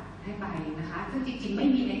ศาสตร์ให้ไปนะคะซึ่งจริงๆไม่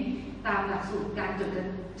มีในตามหลักสูตรการจด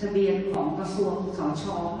ทะเบียนของกระทรวงสช.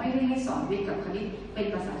ไม่ได้ให้สอนวิทย์กับคณิตเป็น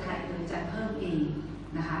ภาษาไทยเลยจะเพิ่มเอง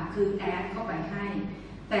นะคะคือแอดเข้าไปให้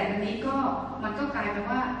แต่อันนี้ก็มันก็กลายเป็น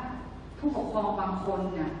ว่า ผู้ปกครองบางคน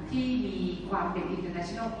เนี่ยที่มีความเป็น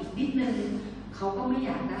international อีกนิดนึงเขาก็ไม่อ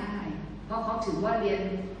ยากได้เพราะเขาถือว่าเรียน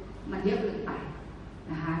มันเยอะเกินไป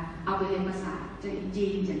นะคะเอาไปเรียนภาษาจี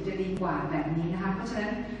นจะดีกว่าแบบนี้นะคะเพราะฉะนั้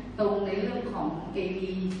นตรงในเรื่องของ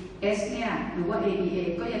ABS เนี่ยหรือว่า ABA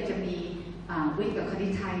ก็ยังจะมีวิทย์กับคณิ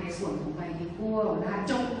ตไทยในส่วนของ Bilingual นะคะ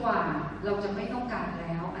จนกว่าเราจะไม่ต้องการแ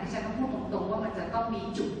ล้วอันนี้ฉันต้องพูดตรงๆว่ามันจะต้องมี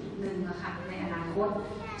จุดหนึ่งนะคะในอนาคต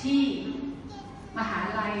ที่มหา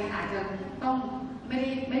ลัยอาจจะต้องไม่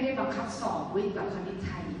ได้บังคับสอบวิทย์กับคณิตไ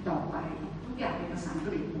ทยต่อไปทุกอย่างเป็นภาษาอังก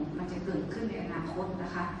ฤษหมดมันจะเกิดขึ้นในอนาคตน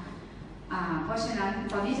ะคะเพราะฉะนั้น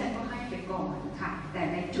ตอนนี้ฉันก็ให้ไปก่อนค่ะแต่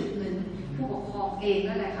ในจุดหนึ่งผู้ปกครองเอง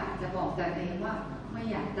นั่นแหละค่ะจะบอกแต่เองว่าไม่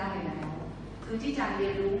อยากได้แล้วคือที่อาจารย์เรี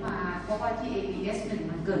ยนรู้มาเพราะว่าที่ ABS 1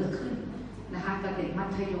มันเกิดขึ้นนะคะกับเด็กมั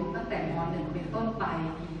ธยมตั้งแต่ม.1 เป็นต้นไป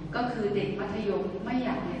ก็คือเด็กมัธยมไม่อย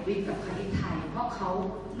ากเรียนวิทย์กับคณิตไทยเพราะเขา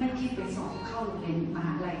ไม่คิดไปสอบเข้าโรงเรียนมห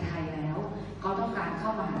าลัยไทยแล้วเขาต้องการเข้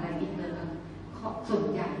ามหาลัยอินเตอร์ส่วน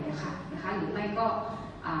ใหญ่เลยค่ะนะคะหรือไม่ก็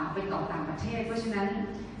ไปต่อต่างประเทศเพราะฉะนั้น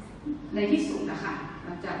ในที่สุดนะคะ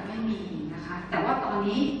มันจะไม่มีนะคะแต่ว่าตอน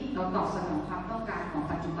นี้เราตอบสนองความต้องการของ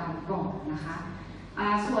ปัจจุบันก่อนนะคะ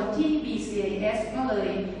ส่วนที่ BCIS ก็เลย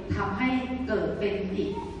ทำให้เกิดเป็น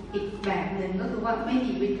อีกแบบหนึ่งก็คือว่าไม่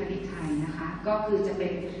มีวิทย์คณิตไทยนะคะก็คือจะเป็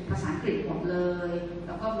นภาษาอังกฤษหมดเลยแ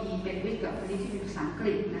ล้วก็มีเป็นวิทย์กับคณิตที่เป็นภาษาอังก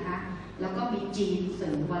ฤษนะคะแล้วก็มีจีนเสริ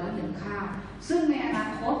มวันละ1 คาบซึ่งในอนา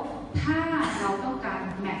คตถ้าเราต้องการ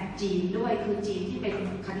แมทจีนด้วยคือจีนที่เป็น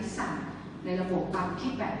คณิตศาสตร์ในระบบความคิ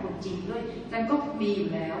ดแบบคนจีนด้วยแต่ก็มีอยู่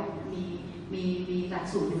แล้วมีหลัก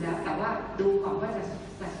สูตรอยู่แล้วแต่ว่าดูก่อนว่าจะ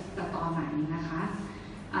ตอนไหนนะคะ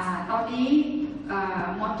ตอนนี้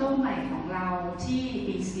มอดใหม่ของเราที่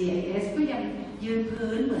BCIS ก็ยังยืน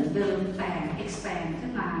พื้นเหมือนเดิมแต่ expand ขึ้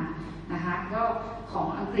นมานะคะก็ของ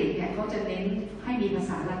อังกฤษเนี่ยเขาจะเน้นให้มีภา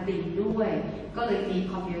ษาละตินด้วยก็เลยมี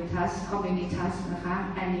communitas นะคะ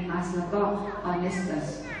animus แล้วก็ honestus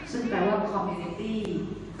ซึ่งแปลว่า community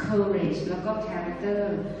courage แล้วก็ character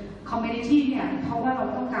community เนี่ยเพราะว่าเรา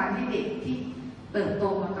ต้องการให้เด็กที่เติบโต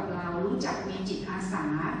มากับเรารู้จักมีจิตอาสา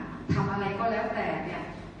ทำอะไรก็แล้วแต่เนี่ย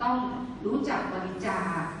ต้องรู้จักบริจา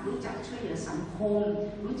ครู้จักช่วยเหลือสังคม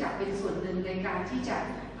รู้จักเป็นส่วนหนึ่งในการที่จะ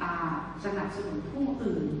สนับสนุนผู้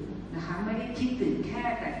อื่นนะคะไม่ได้คิดถึงแค่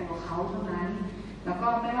แต่ตัวเขาเท่านั้นแล้วก็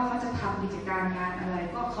ไม่ว่าเขาจะทำกิจการงานอะไร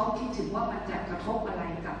ก็เขาคิดถึงว่ามันจะกระทบอะไร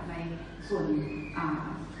กับในส่วน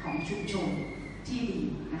ของชุมชนที่ดี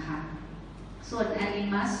นะคะส่วน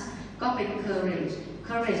animus ก็เป็น courage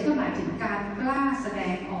ก็หมายถึงการกล้าแสด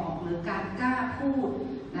งออกหรือการกล้าพูด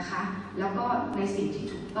นะคะแล้วก็ในสิ่งที่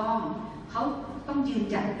ถูกต้องเขาต้องยืน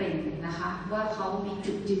จัดเป็นนะคะว่าเขามี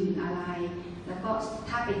จุดยืนอะไรแล้วก็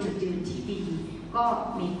ถ้าเป็นจุดยืนที่ดีก็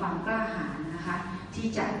มีความกล้าหาญนะคะที่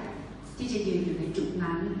จะยืนอยู่ในจุด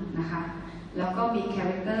นั้นนะคะแล้วก็มี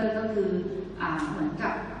character ก็คือเหมือนกั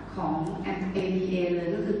บของ ABA เลย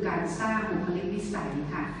ก็คือการสร้างบุคลิกนิสัย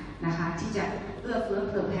ค่ะนะคะที่จะเอื้อเฟื้อ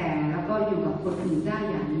เผื่อแผ่แล้วก็อยู่กับคนอื่นได้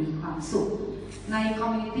อย่างมีความสุขใน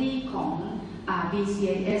community ของ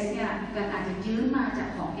BCIS เนี่ยกันอาจจะยืมมาจาก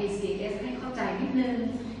ของ ACIS ให้เข้าใจนิดนึง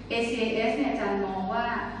ACIS เนี่ยจะมองว่า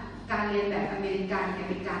การเรียนแบบอเมริกันเนี่ย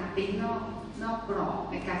เป็นการติ้งนอกกรอบ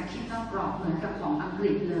เป็นการคิดนอกกรอบเหมือนกับของอังก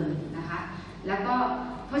ฤษเลยนะคะแล้วก็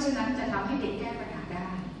เพราะฉะนั้นจะทำให้เด็กแก้ปัญหาได้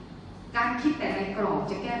การคิดแต่ในกรอบ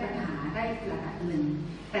จะแก้ปัญหาได้ระดับหนึ่ง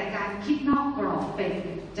แต่การคิดนอกกรอบเป็น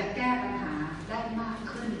จะแก้ปัญหาได้มาก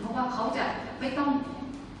ขึ้นเพราะว่าเขาจะไม่ต้อง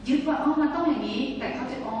ยึดว่ามันต้องอย่างนี้แต่เขา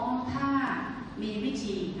จะถ้ามีวิ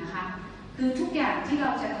ธีนะคะคือทุกอย่างที่เร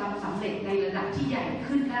าจะทำสำเร็จในระดับที่ใหญ่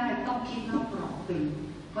ขึ้นได้ต้องคิดนอกกรอบเป็น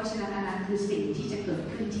เพราะฉะนั้นอันนั้นคือสิ่งที่จะเกิด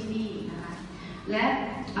ขึ้นที่นี่นะคะและ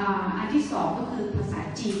อันที่สองก็คือภาษา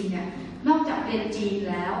จีนเนี่ยนอกจากเรียนจีน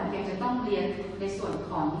แล้วยังจะต้องเรียนในส่วน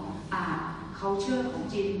ของculture ของ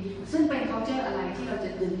จีนซึ่งเป็น culture อะไรที่เราจ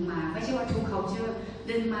ะดึงมาไม่ใช่ว่าทุก culture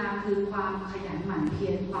ดึงมาคือความขยันหมั่นเพี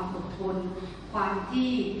ยรความอดทนความที่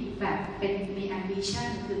แบบเป็นมี ambition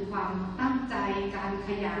คือความตั้งใจการข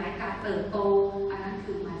ยายการเติบโตอันนั้น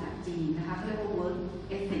คือมาจากจีนนะคะเรียกว่า work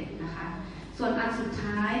ethic นะคะส่วนอันสุด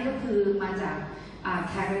ท้ายก็คือมาจาก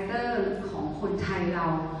character ของคนไทยเรา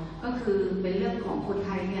ก็คือเป็นเรื่องของคนไ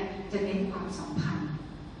ทยเนี่ยจะเน้นความสัมพันธ์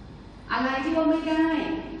อะไรที่ว่าไม่ได้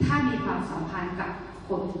ถ้ามีความสัมพันธ์กับค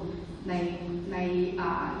นใน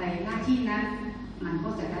หน้าที่นั้นมันก็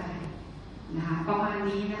จะได้นะคะประมาณ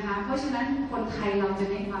นี้นะคะเพราะฉะนั้นคนไทยเราจะ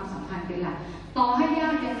เน้นความสัมพันธ์เป็นหลักต่อให้ยา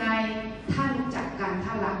กยังไงถ้ารู้จักกันถ้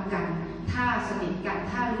ารักกันถ้าสนิทกัน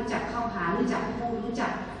ถ้ารู้จักเข้าหารู้จักพูดรู้จั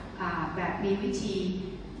กแบบมีวิธี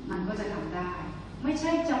มันก็จะทำได้ไม่ใ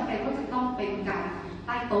ช่จำเป็นว่าจะต้องเป็นการใ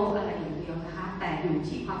ต้โต๊ะอะไรอย่างเดียวนะคะแต่อยู่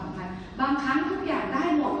ที่ความสัมพันธ์บางครั้งทุกอย่างได้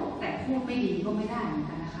หมดแต่พูดไม่ดีก็ไม่ได้เหมือน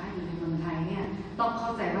กันนะคะอยู่ในเมือง ไทยเนี่ยต้องเข้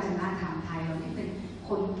าใจวัฒนธรรมไทยเราที่เป็น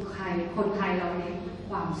คนไทยเราเน้น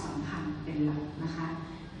ความสัมพันธ์เป็นหลักนะคะ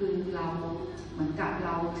คือเราเหมือนกับเร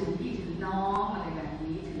าถือพี่ถือน้องอะไรแบบ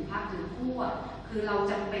นี้ถือภาคถือคู่คือเรา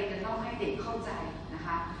จำเป็นจะต้องให้เด็กเข้าใจนะค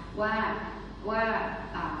ะว่า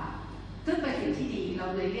ซึ่งเป็นสิ่งที่ดีเรา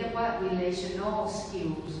เลยเรียกว่า relational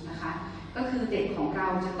skills นะคะก็คือเด็กของเรา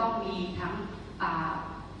จะต้องมีทั้ง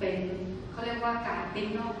เป็นเขาเรียกว่าการเป็น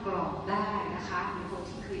นอกกรอบได้นะคะเป็นคน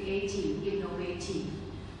ที่ creative innovative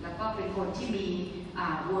แล้วก็เป็นคนที่มี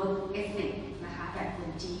work ethic นะคะแบบค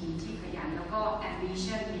นจีนที่ขยันแล้วก็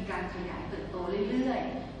ambition มีการขยายเติบโตเรื่อย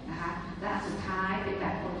ๆนะคะและอันสุดท้ายเป็นแบ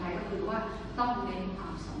บคนไทยก็คือว่าต้องเน้นควา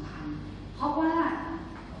มสัมพันธ์เพราะว่า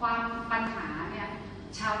ความปัญหาเนี่ย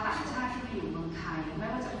ชาวต่างชาติที่มาอยู่เมืองไทยไม่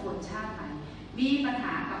ว่าจะคนชาติไหนมีปัญห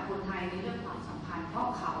ากับคนไทยในเรื่องความสัมพันธ์เพราะ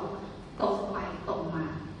เขาตรงไปตรงมา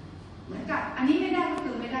เหมือนกับอันนี้ไม่ได้ก็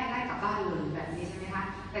คือไม่ได้กลับบ้านเลยแบบนี้ใช่ไหมคะ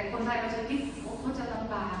แต่คนไทยเราจะคิดโอ้เขาจะล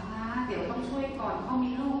ำบากนะเดี๋ยวต้องช่วยก่อนเขามี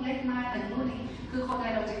ลูกเล็กมาแต่นู่นนี่คือคนไท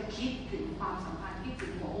ยเราจะคิดถึงความสัมพันธ์คิดถึ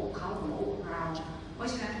งหัวอกเขาหัวอกเราเพรา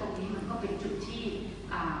ะฉะนั้นตรงนี้มันก็เป็นจุดที่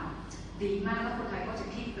ดีมากแล้วคนไทยก็จะ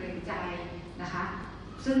คิดเกรงใจนะคะ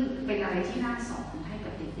ซึ่งเป็นอะไรที่น่าสอนให้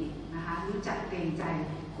กับเด็กๆนะคะรู้จักเกรงใจ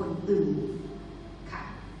คนอื่นค่ะ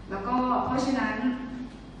แล้วก็เพราะฉะนั้น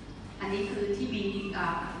อันนี้คือที่มี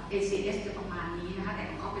ACS จะประมาณนี้นะคะแต่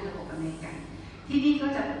ของเขาเป็นระบบอเมริกันที่นี่ก็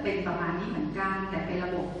จะเป็นประมาณนี้เหมือนกันแต่เป็นร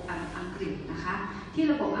ะบบอังกฤษนะคะที่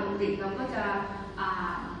ระบบอังกฤษเราก็จะ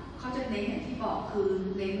เขาจะเน้นอย่างที่บอกคือ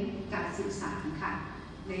เน้นการสื่อสารค่ะ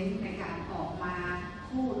เน้นในการออกมา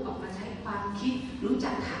พูดออกมาใช้ความคิดรู้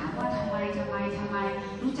จักถามว่าทำไม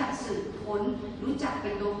รู้จักสืบค้นรู้จักเป็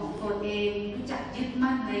นตัวของตัวเองรู้จักยึด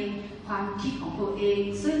มั่นในความคิดของตัวเอง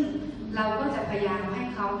ซึ่งเราก็จะพยายามให้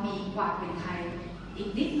เขามีความเป็นไทยอีก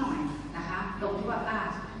นิดหน่อยนะคะตรงที่ว่า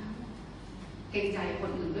เกรงใจค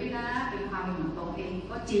นอื่นด้วยนะเป็นความเป็นของตัวเอง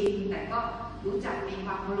ก็จริงแต่ก็รู้จักมีค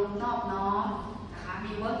วามเคารพนอบน้อมนะคะ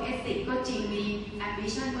มี work ethic ก็จริงมี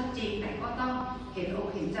ambition ก็จริงแต่ก็ต้องเห็นอก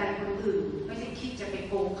เห็นใจคนอื่นไม่ใช่คิดจะไป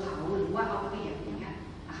โกงเขาหรือว่าเอาเปรียบอย่างเงี้ย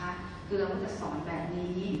นะคะคือเราก็จะสอนแบบ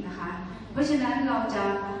นี้นะคะเพราะฉะนั้นเราจะ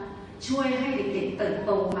ช่วยให้เด็กๆเติบโ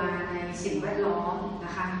ตมาในสิ่งแวดล้อมน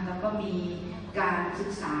ะคะแล้วก็มีการศึ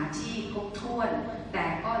กษาที่ครบถ้วนแต่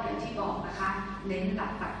ก็อย่างที่บอกนะคะเน้นหลั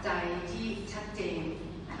กปัจจัยที่ชัดเจน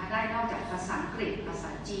นะคะได้นอกจากภาษาอังกฤษภาษา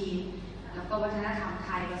จีนแล้วก็วัฒนธรรมไท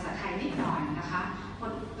ยภาษาไทยนิดหน่อยนะคะค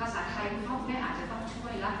นภาษาไทยคุณพ่อคุณแม่อาจจะต้องช่ว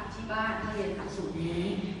ยรับที่บ้านถ้าเรียนหลักสูตรนี้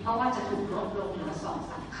เพราะว่าจะถูกลดลงเหลือ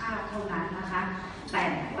 2-3 คาบเท่านั้นนะคะแต่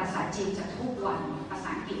ภาษาจีนจะทุกวันภาษา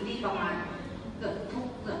อังกฤษนี่ประมาณเกื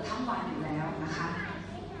อบทั้งวันอยู่แล้วนะคะ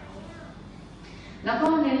แล้วก็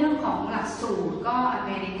ในเรื่องของหลักสูตรก็อเ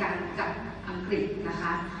มริกันกับอังกฤษนะค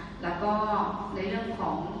ะแล้วก็ในเรื่องข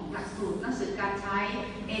องหลักสูตรหนังสือการใช้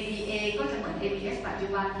ABA ก็จะเหมือน ABS ปัจจุ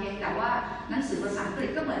บันเพียงแต่ว่าหนังสือภาษาอังกฤษ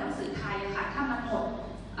ก็เหมือนหนังสือไทยค่ะถ้ามันหมด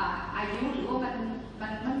อายุหรือว่า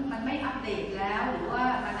มันไม่อัปเดตแล้วหรือว่า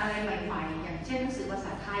มันอะไรใหม่ๆอย่างเช่นหนังสือภาษ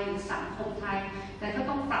าไทยหรือสังคมไทยแต่ก็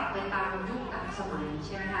ต้องปรับไปตามยุคตามสมัยใ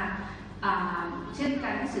ช่ไหมคะเช่นกา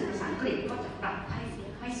รหนังสือภาษาอังกฤษก็จะปรับ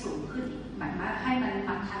ให้สูงขึ้นหมายว่าให้มัน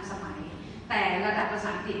ทันสมัยแต่ระดับภาษา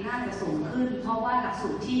อังกฤษน่าจะสูงขึ้นเพราะว่าหลักสู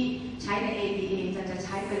ตรที่ใช้ใน ABA จะใ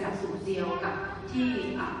ช้เป็นหลักสูตรเดียวกับที่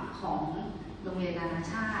ของโรงเรียนนานา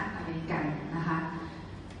ชาติอเมริกันนะคะ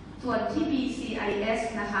ส่วนที่ BCIS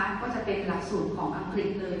นะคะก็จะเป็นหลักสูตรของอังกฤษ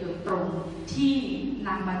เลยโดยตรงที่น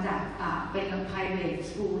ำมาจากเป็น private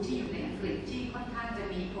school ที่อยู่ในอังกฤษที่ค่อนข้างจะ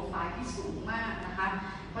มีโปรไฟล์ที่สูงมากนะคะ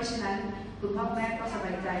เพราะฉะนั้นคุณพ่อแม่ก็สบ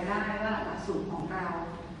ายใจได้ว่าหลักสูตรของเรา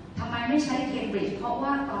ทำไมไม่ใช้เคมบริดจ์เพราะว่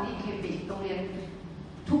าตอนนี้เคมบริดจ์โรงเรียน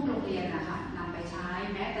ทุกโรงเรียนนะคะนำไปใช้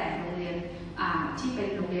แม้แต่โรงเรียนที่เป็น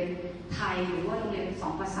โรงเรียนไทยหรือว่าโรงเรียน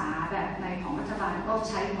2 ภาษาแบบในของรัฐบาลก็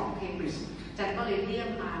ใช้ของเคมบริดจ์จันก็เลยเลี่ยง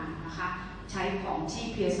มานะคะใช้ของที่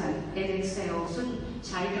Pearson Excel ซึ่งใ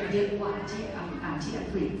ช้กันเยอะกว่าที่อัง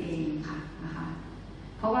กฤษเองค่ะนะคะ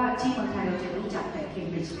เพราะว่าที่เมืองไทยเราจะรู้จักแต่เคม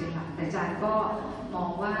บริดจ์เป็นหลักแต่จันก็มอ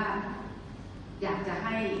งว่าอยากจะใ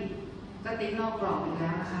ห้ก็ติ๊กนอกกรอบอีกแล้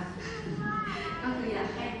วนะคะก็คืออยาก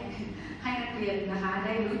ให้นักเรียนนะคะไ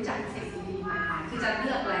ด้รู้จักสิ่งดีๆใหม่ๆคือจะเลื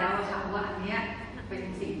อกแล้วค่ะว่าอันนี้เป็น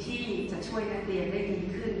สิ่งที่จะช่วยนักเรียนได้ดี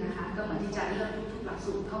ขึ้นนะคะก็เหมือนที่จะเลือกทุกๆหลัก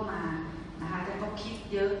สูตรเข้ามานะคะแต่ก็คิด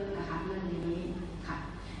เยอะนะคะเรื่องนี้ค่ะ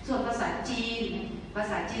ส่วนภาษาจีน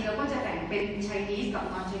เราก็จะแบ่งเป็น Chinese กับ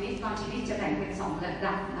non-Chinese จะแบ่งเป็น2 ระ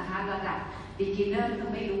ดับนะคะระดับ beginner คือ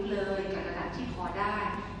ไม่รู้เลยกับระดับที่พอได้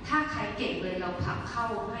ถ้าใครเก่งเลยเราผลักเข้า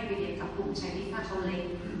ให้ไปเรียนกับกลุ่ม Chinese ถ้าเขาเล็ก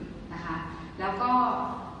นะคะแล้วก็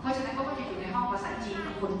เพราะฉะนั้นเขาก็จะอยู่ในห้องภาษาจีน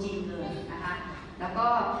กับคนจีนเลยนะคะแล้วก็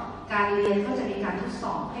การเรียนก็จะมีการทดส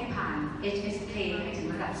อบให้ผ่าน HSK ให้ถึง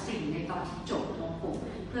ระดับ 4ในตอนที่จบม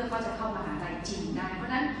 .6 เพื่อเขาจะเข้ามหาลัยจีนได้เพราะ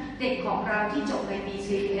ฉะนั้นเด็กของเราที่จบใน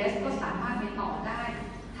BCIS ก็สามารถไปต่อได้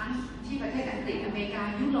ทั้งที่ประเทศอังกฤษอเมริกา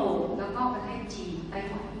ยุโรปแล้วก็ประเทศจีนไต้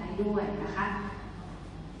หวันได้ด้วยนะคะ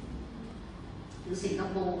หรือสิงค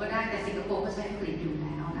โปร์ก็ได้แต่สิงคโปร์ก็ใช้อังกฤษอยู่แ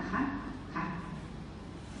ล้วนะคะค่ะ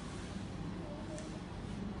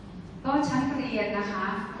ก็ชั้นเรียนนะคะ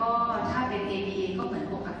ก็ถ้าเป็น ABA ก็เหมือน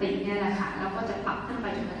ปกติเนี่ยแหละค่ะแล้วก็จะปรับขึ้นไป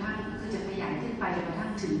จนกระทั่งคือจะขยายขึ้นไปจนกระทั่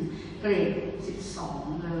งถึงเกรด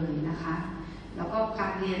 12 เลยนะคะแล้วก็กา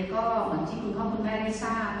รเรียนก็เหมือนที่คุณพ่อคุณแม่ได้ท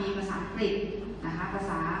ราบมีภาษาอังกฤษนะคะภา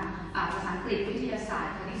ษาอังกฤษวิทยาศาสต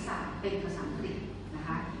ร์คณิตศาสตร์เป็นภาษาอังกฤษนะค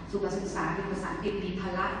ะสุขศึกษาเป็นภาษาอังกฤษมีพ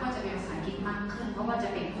ละก็จะเป็นภาษาอังกฤษมากขึ้นเพราะว่าจะ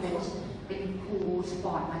เป็นโค้ชเป็นครูสป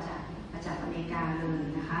อร์ตมาจากอเมริกาเลย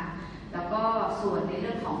นะคะแล้วก็ส่วนในเ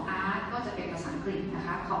รื่องของอาร์ตก็จะเป็นภาษาอังกฤษนะค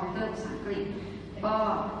ะคอมพิวเตอร์ภาษาอังกฤษก็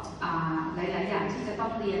หลายๆอย่างที่จะต้อ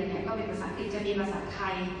งเรียนเนี่ยก็เป็นภาษาอังกฤษจะมีภาษาไท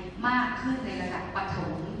ยมากขึ้นในระดับประถ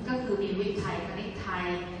มก็คือมีวิทย์ไทยคณิตไทย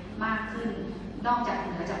มากขึ้นนอกจากเ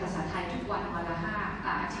หนือจากภาษาไทยทุกวันวันละ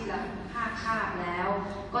อาทิตย์ละ5 คาบแล้ว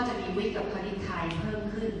ก็จะมีวิทย์กับคณิตไทยเพิ่ม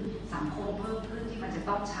ขึ้นสังคมเพิ่มขึ้นที่มันจะ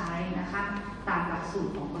ต้องใช้นะคะตามหลักสูต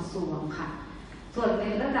รของกระทรวงค่ะส่วนใน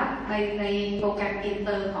ระดับในโปรแกรมอินเต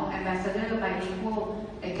อร์ของ Ambassador Bilingual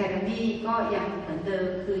Academy ก็ยังเหมือนเดิม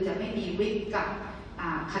คือจะไม่มีวิทย์กับ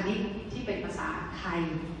คณิตที่เป็นภาษาไทย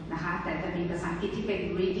นะคะแต่จะมีภาษาอังกฤษที่เป็น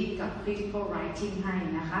reading กับ critical writing ให้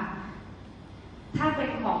นะคะถ้าเป็น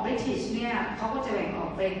ของ British เนี่ยเขาก็จะแบ่งออ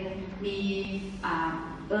กเป็นมี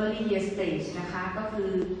early year stage นะคะก็คื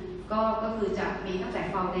อจะมีตั้งแต่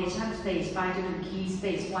foundation stage ไปจนถึง key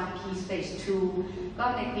stage 1 key stage 2 ก็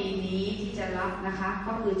ในปีนี้ที่จะรับนะคะ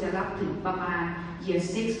ก็คือจะรับถึงประมาณ year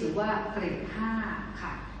 6 หรือว่าเกรด 5 ค่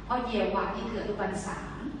ะเพราะ year 1 ที่คืออนุบาล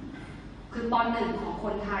 3 คือป .1 ของค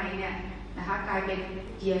นไทยเนี่ยนะคะกลายเป็น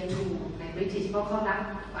year 2 ใน British เพราะเขานับ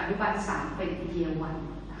อนุบาล 3 เป็น year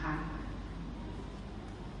 1 นะคะ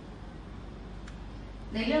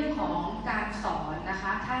ในเรื่องของการสอนนะค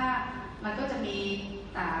ะถ้ามันก็จะมี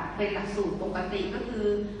เป็นหลักสูตรปกติก็คือ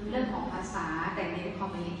เรื่องของภาษาแต่เน้น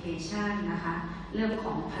communication นะคะเรื่องข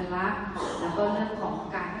องพละแล้วก็เรื่องของ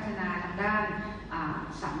การพัฒนาทางด้าน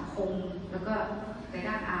สังคมแล้วก็ใน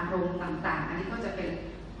ด้านอารมณ์ต่างๆอันนี้ก็จะเป็น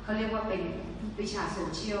เขาเรียกว่าเป็นวิชาโซ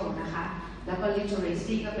เชียลนะคะแล้วก็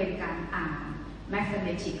literacy ก็เป็นการอ่าน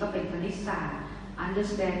mathematics ก็เป็นคณิตศาสตร์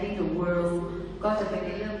understanding the world ก็จะเป็นใ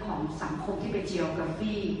นเรื่องของสังคมที่เป็น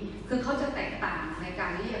geography คือเขาจะแตกต่างในกา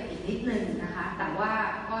รเรียกอีกนิดนึงนะคะแต่ว่า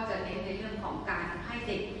ก็จะเน้นในเรื่องของการให้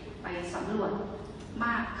เด็กไปสำรวจม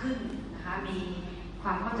ากขึ้นนะคะมีคว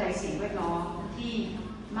ามเข้าใจสิ่งแวดล้อมที่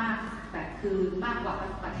มากแต่คือมากกว่า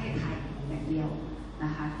ประเทศไทยอย่างเดียวน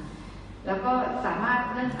ะคะแล้วก็สามารถ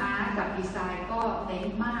เรื่องอาร์ตกับดีไซน์ก็เน้น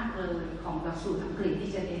มากเลยของหลักสูตรอังกฤษ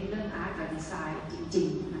ที่จะเน้นเรื่องอาร์ตกับดีไซน์จริง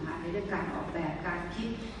ๆนะคะในเรื่องการออกแบบการคิด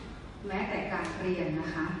แม้แต่การเรียนนะ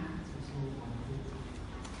คะ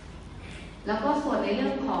แล้วก็ส่วนในเรื่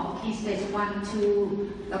องของ Key Stage 1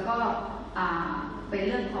 2 แล้วก็เป็นเ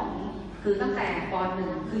รื่องของคือตั้งแต่ป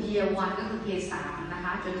 .1 คือ Year 1 ก็คือ Year 3 นะค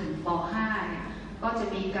ะจนถึงป .5 เนี่ยก็จะ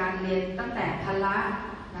มีการเรียนตั้งแต่พละ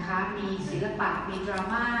นะคะมีศิลปะมีดรา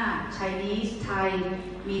ม่า Chinese ไทย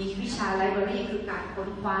มีวิชา Library คือการค้น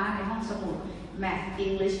คว้าในห้องสมุด Math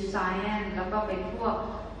English Science แล้วก็เป็นพวก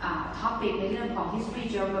topic ในเรื่องของ history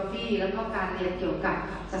geography แล้วก็การเรียนเกี่ยวกับ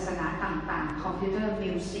ศาสนาต่างๆ computer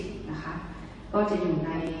music นะคะก็จะอยู่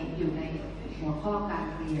ในหัวข้อการ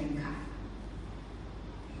เรียนค่ะ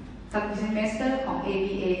กับ semester ของ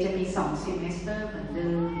ABA จะมี2 semester เหมือนเดิ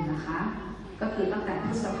มนะคะก็คือตั้งแต่พ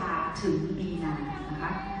ฤษภาถึงมีนานะค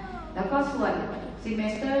ะแล้วก็ส่วน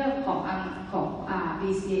semester ของ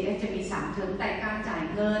BCIS จะมี3 เทอมแต่การจ่าย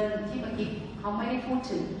เงินที่เมื่อกี้เขาไม่ได้พูด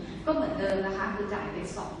ถึงก็เหมือนเดิมนะคะคือจ่ายเป็น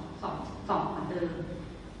2เหมือนเดิม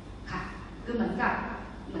ค่ะคือเหมือน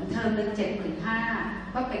เทอมนึง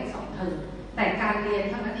 75,000 ก็เป็น2 เทอมแต่การเรียน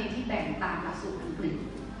เท่านั้นเองที่แบ่งตามหลักสูตรอังกฤษ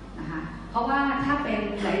นะคะเพราะว่าถ้าเป็น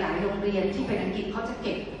หลายๆโรงเรียนที่เป็นอังกฤษเขาจะเ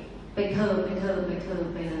ก็บเป็นเทอมไป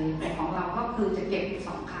เลยแต่ของเราก็คือจะเก็บ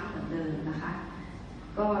2 ครั้งเหมือนเดิมนะคะ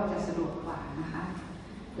ก็จะสะดวกกว่านะคะ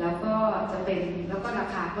แล้วก็จะเป็นแล้วก็รา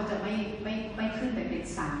คาก็จะไม่ขึ้นไปเป็น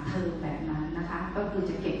3 เทอมแบบนั้นนะคะก็คือ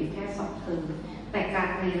จะเก็บอยู่แค่2 เทอมแต่การ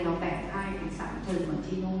เรียนเราแบ่งให้เป็น3 เทอมเหมือน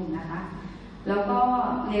ที่นู่นนะคะแล้วก็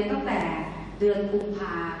เรียนตั้งแต่เดือนกุมภ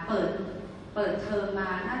าเปิดเทอมมา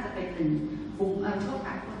น่าจะเป็นช่วงก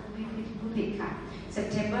ารผู้ผิดค่ะ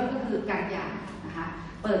September ก็คือกันยานะคะ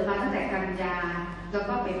เปิดมาตั้งแต่กันยาแล้ว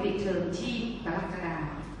ก็ไปปิดเทอมที่กรกฎาค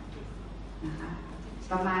มนะคะ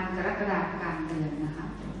ประมาณกรกฎาคมกลางเดือนนะคะ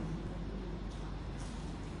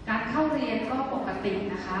การเข้าเรียนก็ปกติ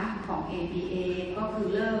นะคะของ ABA ก็คือ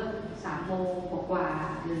เลิก3 โมงก กว่า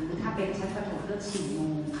หรือถ้าเป็นชั้นประถมเลิก4 โม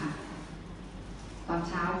งค่ะตอน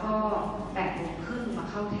เช้าก็8 โมงครึ่งมา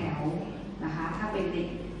เข้าแถวนะคะถ้าเป็นเด็ก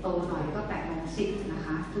โตหน่อยก็8 โมง 10นะค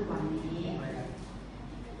ะทุกวันนี้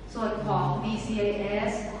ส่วนของ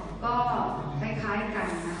BCIS ก็คล้ายๆกัน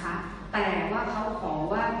นะคะแต่ว่าเขาขอ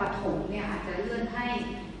ว่าประถมเนี่ยอาจจะเลื่อนให้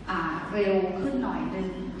เร็วขึ้นหน่อยนึง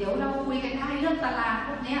เดี๋ยวเราคุยกันได้เรื่องตารางพ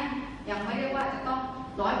วกนี้ยังไม่ได้ว่าจะต้อง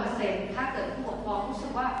 100% ถ้าเกิดผู้ปกครองรู้สึ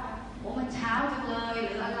กว่าโอ้มันเช้าจังเลยห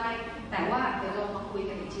รืออะไรแต่ว่าเดี๋ยวเรามาคุย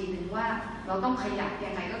กันอีกทีหนึ่งว่าเราต้องขยับ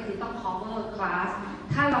ยังไงก็คือต้อง cover class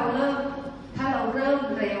ถ้าเราเริ่ม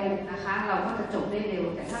เร็วนะคะเราก็จะจบได้เร็ว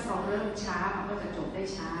แต่ถ้าเราเริ่มช้ามันก็จะจบได้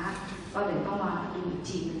ช้าก็เดี๋ยวต้องมาดูอีก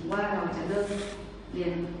ทีหนึ่งว่าเราจะเริ่มเรีย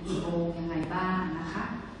นกี่โมงยังไงบ้างนะคะ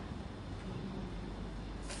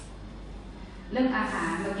เรื่องอาหา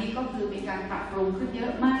รเมื่อกี้ก็คือมีการปรับปรุงขึ้นเยอ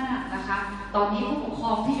ะมากนะคะตอนนี้ผู้ปกคร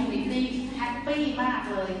องที่ยูนิตี้แฮปปี้มาก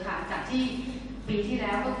เลยค่ะจากที่ปีที่แ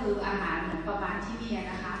ล้วก็คืออาหารเหมือนประมาณที่นี่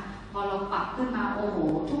นะคะพอเราปรับขึ้นมาโอ้โห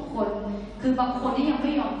ทุกคนคือบางคนนี่ยังไ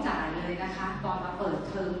ม่ยอมจ่ายเลยนะคะตอนมาเปิด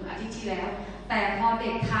เทอมอาทิตย์ที่แล้วแต่พอเด็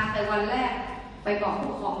กทานแต่วันแรกไปบอกผู้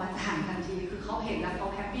ปกครองมาจ่ายทันทีคือเขาเห็นแล้วเขา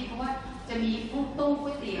แฮปปี้เพราะว่าจะมีตู้ก๋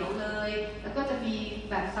วยเตี๋ยวเลยแล้วก็จะมี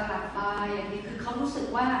แบบสลัดบาร์อย่างนี้คือเขารู้สึก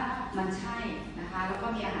ว่ามันใช่นะคะแล้วก็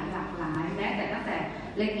มีอาหารหลากหลายแม้แต่ตั้งแต่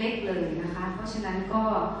เล็กๆเลยนะคะเพราะฉะนั้นก็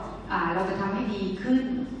เราจะทำให้ดีขึ้น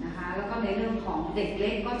นะคะแล้วก็ในเรื่องของเด็กเล็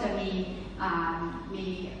กก็จะมี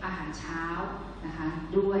อาหารเช้านะคะ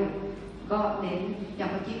ด้วยก็เน้นอย่าง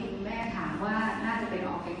เมื่อกี้คุณแม่ถามว่าน่าจะเป็นอ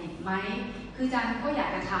อร์แกนิกไหมคือจันก็อยาก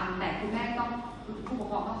จะทำแต่คุณแม่ต้องผู้ปก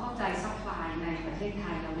ครองต้องเข้าใจซัพพลายในประเทศไท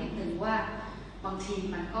ยเรานิดนึงว่าบางที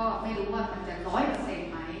มันก็ไม่รู้ว่ามันจะ100%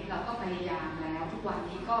ไหมเราก็พยายามแล้วทุกวัน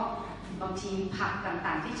นี้ก็บางทีผัก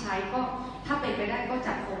ต่างๆที่ใช้ก็ถ้าเป็นไปได้ก็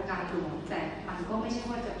จัดโครงการหลวงแต่มันก็ไม่ใช่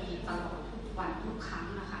ว่าจะมีตลอดทุกวันทุกครั้ง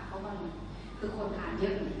นะคะเพราะมันคือคนทานเยอ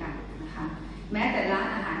ะเหมือนกันนะคะแม้แต่ร้าน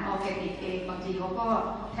อาหารออร์แกนิกเองบางทีเขาก็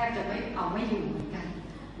แทบจะไม่อยู่เหมือนกัน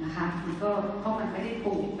นะคะมันก็เพราะมันไม่ได้ป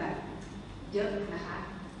ลูกแบบเยอะนะคะ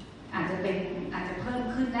อาจจะเพิ่ม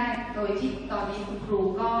ขึ้นได้โดยที่ตอนนี้คุณครู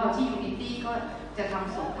ก็ที่ Unity ก็จะท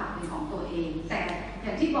ำสวนผักเป็นของตัวเองแต่อย่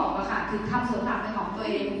างที่บอกอะค่ะคือทำสวนผักเป็นของตัว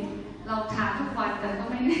เองเราทานทุกวันแต่ก็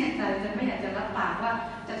ไม่แน่ใจจะไม่อยากจะรับปากว่า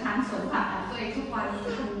จะทานสวนผักของตัวเองทุกวัน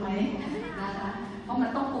ทันไหมนะคะเพราะมัน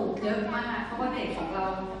ต้องปลูกเยอะมากเพราะว่าเด็กของเรา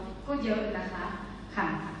ก็เยอะนะคะค่ะ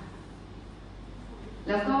แ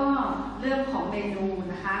ล้วก็เรื่องของเมนู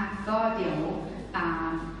นะคะก็เดี๋ยว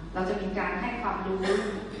เราจะมีการให้ความรู้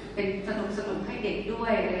เป็นสนุกให้เด็กด้ว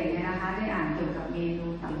ยอะไรอย่างเงี้ยนะคะได้อ่านเกี่ยวกับเมนู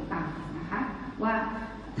ต่างๆนะคะว่า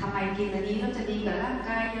ทำไมกินอันนี้แล้วจะดีกับร่าง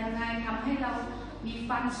กายยังไงทำให้เรามี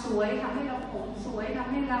ฟันสวยทำให้เราผมสวยท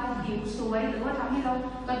ำให้เราผิวสวยหรือว่าทำให้เรา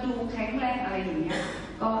กระดูกแข็งแรงอะไรอย่างเงี้ย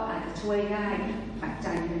ก็อาจจะช่วยได้ปัจ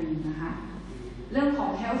จัยหนึ่งนะคะเรื่องของ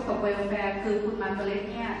health กับ welfare คือคุณมาร์กาเร็ต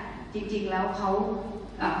เนี่ยจริงๆแล้วเขา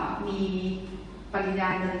มีปริญญา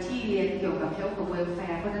หนึ่งที่เรียนเกี่ยวกับ health กับ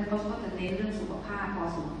welfare เพราะฉะนั้นเขาก็จะเน้นเรื่องสุขภาพพอ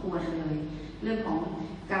สมควรเลยเรื่องของ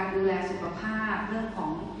การดูแลสุขภาพเรื่องขอ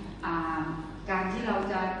งการที่เรา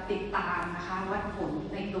จะติดตามนะคะวัดผล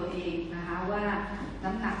ในตัวเองนะคะว่า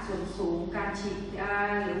น้ำหนักส่วนสูงการฉีดยา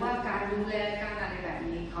หรือว่าการดูแลการอะไรแบบ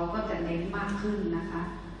นี้เขาก็จะเน้นมากขึ้นนะคะ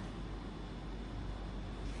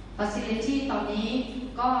facility ตอนนี้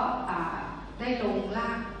ก็ได้ลงร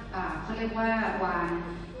ากเขาเรียกว่าวาง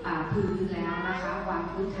พื้นแล้วนะคะวาง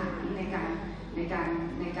พื้นฐานใน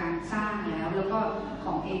การสร้างแล้วก็ข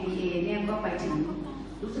อง ABA เนี่ยก็ไปถึง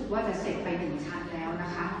รู้สึกว่าจะเสร็จไป1 ชั้นแล้วน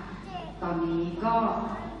ะคะตอนนี้ก็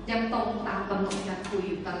ยังตรงตามกำหนดการคุย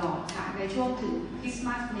อยู่ตลอดค่ะในช่วงถึงคริสต์ม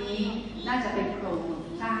าสนี้น่าจะเป็นโครง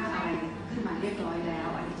สร้างอะไรขึ้นมาเรียบร้อยแล้ว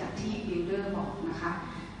อันนี้จากที่บิลเดอร์บอกนะคะ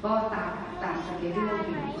ก็ตามสเกจดู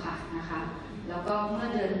อยู่ค่ะนะคะแล้วก็เมื่อ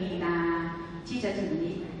เดือนมีนาที่จะถึง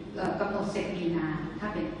นี้กำหนดเสร็จมีนาถ้า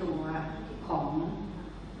เป็นตัวของ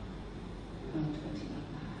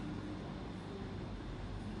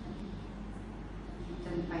จ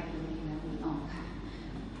ะไปตัวนี้แล้วออกค่ะ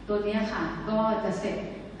ตัวนี้ค่ะก็จะเสร็จ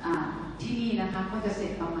ที่นี่นะคะก็จะเสร็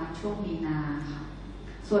จประมาณช่วงมีนาค่ะ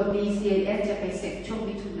ส่วน BCIS จะไปเสร็จช่วง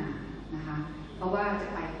มิถุนายนนะคะเพราะว่าจะ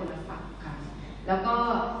ไปคนละฝั่งค่ะแล้วก็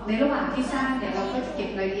ในระหว่างที่สร้างเนี่ยเราก็จะเก็บ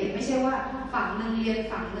รายละเอียดไม่ใช่ว่าฝั่งหนึ่งเรียน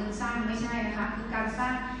ฝั่งหนึ่งสร้างไม่ใช่นะคะคือการสร้า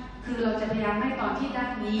งคือเราจะพยายามให้ตอนที่ด้า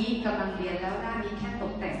นนี้กำลังเรียนแล้วด้านนี้แค่ต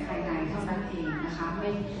กแต่งภายในเท่านั้นเองนะคะ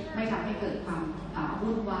ไม่ทำให้เกิดความ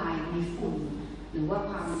วุ่นวายมีฝุ่นหรือว่า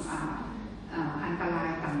ความอันตราย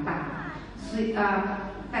ต่าง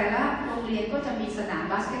ๆแต่ละโรงเรียนก็จะมีสนาม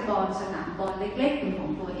บาสเกตบอลสนามบอลเล็กๆเป็นขอ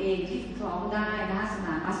งตัวเองที่ซ้อมได้นะคะสน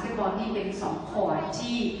ามบาสเกตบอลนี่เป็น2 คอร์ต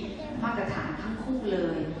ที่ มาตรฐานทั้งคู่เล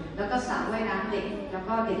ยแล้วก็สระว่ายน้ำเด็กแล้ว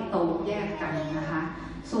ก็เด็กโตแยกกันนะคะ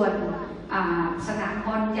ส่วนสนามบ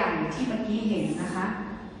อลใหญ่ที่เมื่อกี้เห็นนะคะ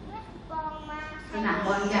สนามบ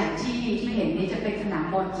อลใหญ่ที่เห็นนี้จะเป็นสนาม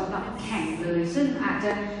บอลสำหรับแข่งเลยซึ่ง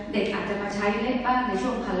เด็กอาจจะมาใช้เล่นบ้างในช่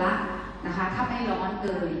วงพละนะคะถ้าไม่ร้อนเ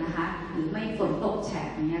กินนะคะหรือไม่ฝนตกแฉะ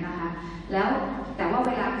อย่างเงี้ยนะคะแล้วแต่ว่าเ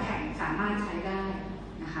วลาแข่งสามารถใช้ได้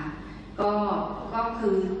นะคะก็คื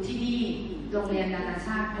อที่นี่โรงเรียนนานาช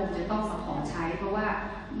าติคงจะต้องมาขอใช้เพราะว่า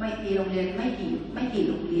ไม่มีโรงเรียนไม่กี่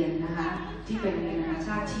โรงเรียนนะคะที่เป็นโรงเรียนนานาช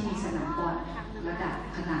าติที่มีสนามบอลระดับ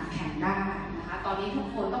ขนาดแข่งได้นะคะตอนนี้ทุก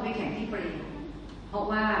คนต้องไปแข่งที่เบรนเพราะ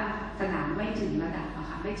ว่าสนามไม่ถึงระดับอะ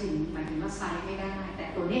ค่ะไม่ถึงหมายถึงว่าไซส์ไม่ได้แต่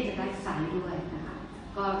ตัวนี้จะได้ไซส์ด้วยนะคะ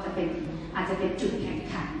ก็จะเป็นอาจจะเป็นจุดแข่ง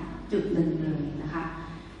ขันจุดหนึ่งเลยนะคะ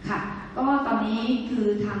ค่ะก็ตอนนี้คือ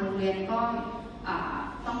ทางโรงเรียนก็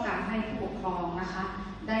ต้องการให้ผู้ปกครองนะคะ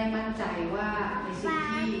ได้มั่นใจว่าในสิ่ง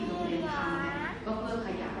ที่โรงเรียนทำเนี่ยก็เพื่อข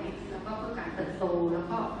ยายแล้วก็เพื่อการเติบโตแล้ว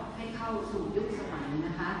ก็ให้เข้าสู่ยุคสมัยน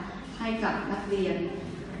ะคะให้กับนักเรียน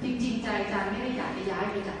จริงๆใจจันไม่ได้อยากจะย้าย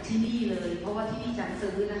ไปจากที่นี่เลยเพราะว่าที่นี่จัน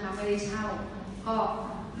ซื้อนะคะไม่ได้เช่าก็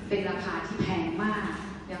เป็นราคาที่แพงมาก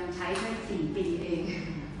ยังใช้แค่4 ปีเอง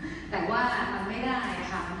แต่ว่ามันไม่ได้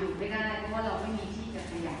ค่ะมันอยู่ไม่ได้เพราะว่าเราไม่มีที่จะ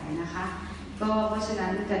ขยายนะคะก็เพราะฉะนั้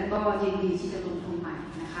นจันก็ยินดีที่จะลงทุนใหม่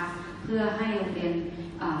นะคะเพื่อให้โรงเรียน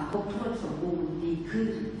ครบถ้วนสมบูรณ์ดีขึ้น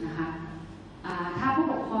นะคะถ้าผู้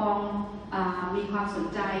ปกครองมีความสน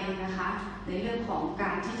ใจนะคะในเรื่องของก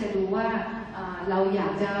ารที่จะดูว่าเราอยา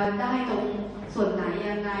กจะได้ตรงส่วนไหน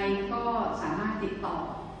ยังไงก็สามารถติดต่อ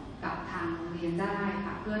กับทางโรงเรียนได้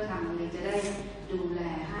ค่ะเพื่อทางโรงเรียนจะได้ดูแล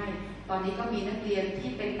ให้ตอนนี้ก็มีนักเรียน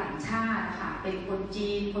ที่เป็นต่างชาติค่ะเป็นคนจี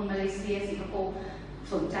นคนมาเลเซียสิงคโปร์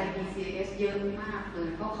สนใจ BCIS เยอะมากเลย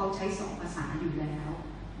เพราะเขาใช้2 ภาษาอยู่แล้ว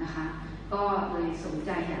นะคะก็เลยสนใ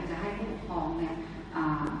จอยากจะให้ผู้ปกครองเนี่ย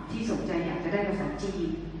ที่สนใจอยากจะได้ภาษาจีน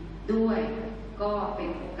ด้วยก็เป็น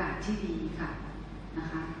โอกาสที่ดีค่ะนะ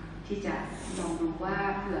คะที่จะลองดูว่า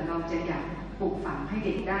เผื่อเราจะอยากปลูกฝังให้เ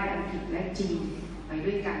ด็กได้อังกฤษและจีนไป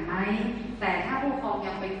ด้วยกันไหมแต่ถ้าผู้ปกครอง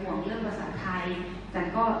ยังเป็นห่วงเรื่องภาษาไทยแต่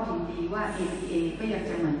ก็ยินดีว่า ABA ก็ยัง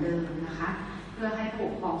จะเหมือนเดิมนะคะเพื่อให้ผู้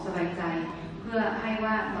ปกครองสบายใจเพื่อให้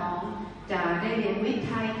ว่าน้องจะได้เรียนวิทย์ไ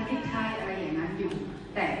ทยคณิตไทยอะไรอย่างนั้นอยู่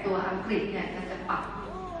แต่ตัวอังกฤษเนี่ยจะปรับ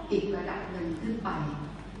อีกระดับหนึ่งขึ้นไป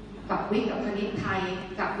กับวิทย์กับคณิตไทย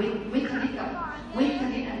กับวิทย์คณิตกับวิทย์ค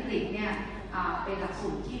ณิตอังกฤษเนี่ยเป็นหลักสู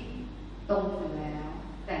ตรที่ตรงอยู่แล้ว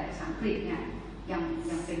แต่ภาษาอังกฤษเนี่ยยัง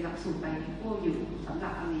เป็นหลักสูตรไบลิงกัวอยู่สำหรั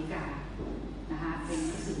บอเมริกานะคะเป็นห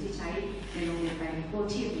นังสือที่ใช้ในโรงเรียนไบลิงกัว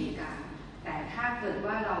ที่อเมริกาแต่ถ้าเกิด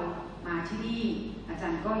ว่าเรามาที่นี่อาจา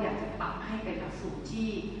รย์ก็อยากจะปรับให้เป็นหลักสูตรที่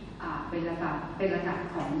เป็นระดับ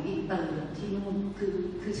ของอินเตอร์ที่นู่น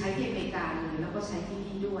คือใช้ที่อเมริกาเลยแล้วก็ใช้ที่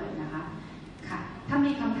นี่ด้วยนะคะค่ะถ้า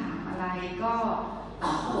มีคำถามอะไรก็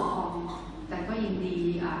ผู้ปกครองแต่ก็ยินดี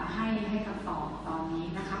ให้คำตอบตอนนี้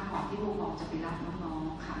นะคะก่อนที่ผู้ปกครองจะไปรับน้อง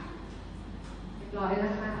ๆค่ะร้อยแล้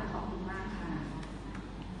วค่ะขอบคุณมากค่ะ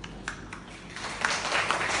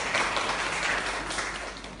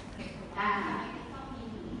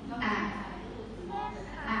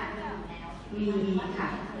มีค่ะ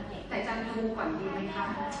แต่จันดูก่อนดีไหมคะ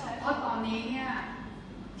เพราะตอนนี้เนี่ย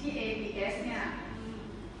ที่ ABS เนี่ย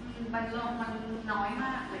มันน้อยม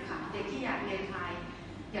ากเลยค่ะเด็กที่อยากเรียนไทย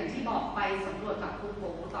อย่างที่บอกไปสำรวจกับครูโบ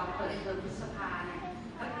ตอนเปิดเทอมพฤษภาเนี่ย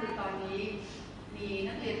ก็คือตอนนี้มี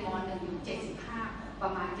นักเรียนม.1 อยู่75ปร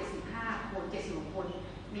ะมาณ75 คน76 คน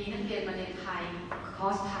มีนักเรียนมาเรียนไทยคอ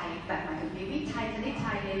ร์สไทยแบบหมายถึงมีวิทย์ไทยคณิตไท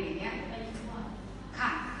ยอะไรอย่างเงี้ยค่ะ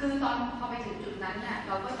คือตอนพอไปถึงจุดนั้นเนี่ยเ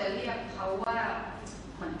ราก็จะเรียกเขาว่า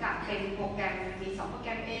เหมือนกับเป็นโปรแกรมมี2 โปรแก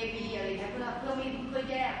รม A B อะไรเงี้ยเพื่อ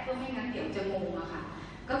แยกเพื่อไม่งั้นเดี๋ยวจะงงอะค่ะ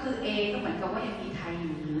ก็คือ A ก็เหมือนกับว่ายังมีไทยอ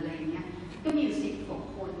ยู่หรืออะไรเงี้ยก็มีอยู่10 กว่า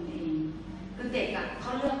คนเองคือเด็กอะเข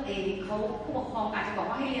าเลือกเองเขาผู้ปกครองอาจจะบอก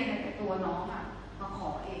ว่าให้เรียนแต่ตัวน้องอะมาขอ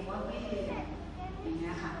เองว่าไม่เรียนอย่างเงี้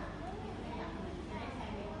ยค่ะ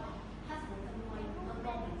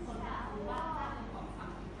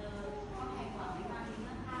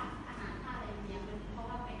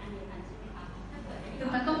คื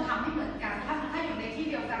อมันต้องทำให้เหมือนกันถ้าอยู่ในที่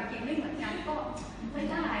เดียวกันกินไม่เหมือนกันก็ไม่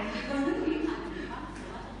ได้ก็ไม่ดีค่ะ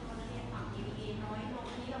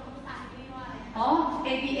อ๋อ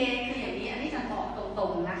ABA คืออย่างนี้อันนี้จะบอกตร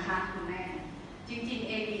งๆนะคะคุณแม่จริงๆ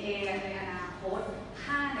ABA ในอนาคต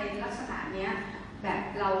ถ้าในลักษณะเนี้ยแบบ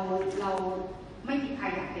เราไม่มีใคร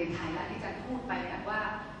อยากเรียนไทยแล้วที่จะพูดไปแบบว่า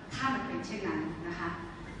ถ้ามันเป็นเช่นนั้นนะคะ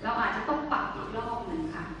เราอาจจะต้องปรับอีกรอบหนึ่ง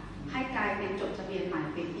ค่ะให้กลายเป็นจดทะเบียนใหม่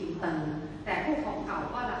เป็นอินเตอร์แต่ผู้ของเก่า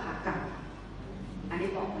ก็ราคาเก่าอันนี้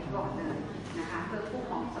บอกไว้ก่อนเลยนะคะเพื่อผู้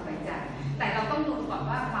ของสบายใจแต่เราต้องดูก่อน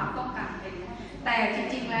ว่าความต้องการเป็น แต่จ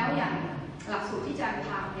ริงๆแล้วอย่างหลักสูตรที่อาจารย์ท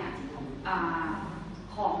ำเนี่ย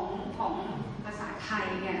ของภาษาไทย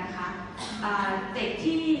เนี่ยนะคะเด็ก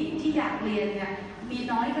ที่อยากเรียนเนี่ยมี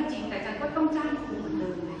น้อยก็จริงแต่อาจารย์ก็ต้องจ้างครูเหมือนเดิ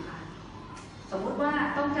มเลยค่ะสมมุติว่า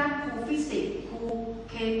ต้องจ้างครูฟิสิกส์ครู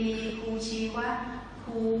เคมีครูชีวะค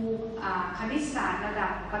รูคณิตศาสตร์ระดั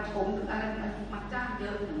บประถมหรืออะไรมาจ้างเยอ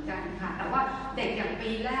ะเหมือนกันค่ะแต่ว่าเด็กอย่าง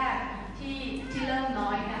ปีแรกที่เริ่มน้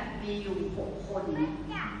อยเนี่ยมีอยู่6 คน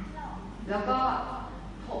แล้วก็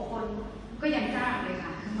6 คนก็ยังจ้างเลยค่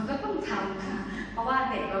ะมันก็ต้องทำค่ะเพราะว่า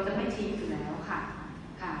เด็กเราจะไม่ทิ้งอยู่แล้วค่ะ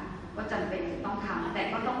ก็จำเป็นต้องทำแต่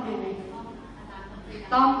ก็ต้องดู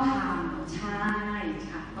ต้องทำใช่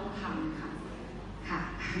ค่ะต้องทำค่ะ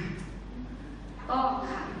ก็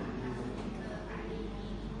ค่ะ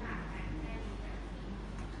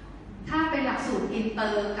ถ้าเป็นหลักสูตรอินเตอ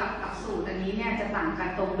ร์กับหลักสูตรอันนี้เนี่ยจะต่างกัน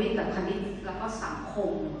ตรงวิทย์กับคณิตแล้วก็สังค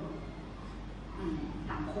ม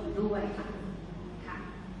ด้วยค่ะ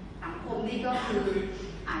สังคมนี่ก็คือ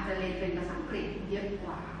อาจจะเรียนเป็นภาษาอังกฤษเยอะก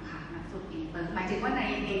ว่าค่ะหลักสูตรอินเตอร์หมายถึงว่าใน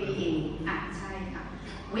ABA ใช่ค่ะ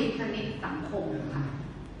วิทย์คณิตสังคมค่ะ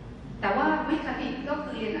แต่ว่าวิทย์คณิตก็คื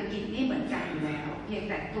อเรียนอังกฤษนี่เหมือนกันอยู่แล้วเพียง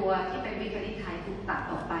แต่ตัวที่เป็นวิทย์คณิตไทยถูกตัด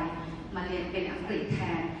ออกไปมาเรียนเป็นอังกฤษแท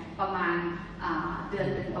นประมาณเดือน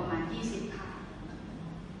หนึ่งประมาณ20 ค่ะ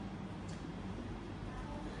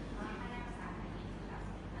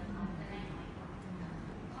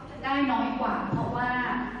ได้น้อยกว่าเพราะว่า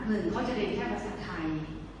1เขาจะเรียนแค่ภาษาไทย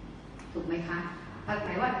ถูกไหมคะหม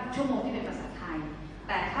ายว่าชั่วโมงที่เป็นภาษาไทยแ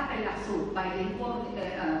ต่ถ้าเป็นหลักสูตร Bilingual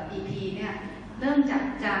EP เนี่ยเนื่องจาก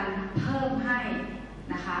จะเพิ่มให้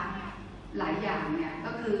นะคะหลายอย่างเนี่ย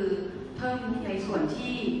ก็คือเพิ่มในส่วน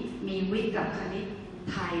ที่มีวิทย์กับคณิต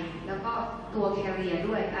ไทยแล้วก็ตัวแคเรีย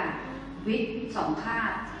ด้วยวิทย์2 คา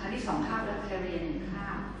บคณิต2 คาบและแคเรีย1 คา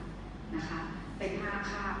บนะคะเป็น5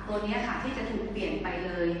 คาบตัวนี้ค่ะที่จะถูกเปลี่ยนไปเ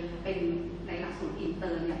ลยเป็นในหลักสูตรอินเตอ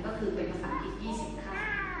ร์เนี่ยก็คือเป็นภาษาอังกฤษ20 คา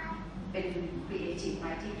บเป็น Creative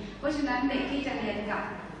Writing เพราะฉะนั้นเด็กที่จะเรียนกับ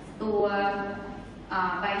ตัว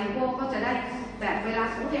Bilingual ก็จะได้แบบเวลา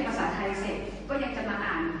สมมติเรียนภาษาไทยเสร็จก็ยังจะมา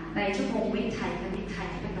อ่านในชั่วโมงวิทย์ไทยคณิตไทย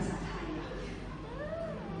ที่เป็นภาษาไทย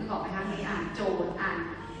นึกออกไหมคะมีอ่านโจทย์อ่าน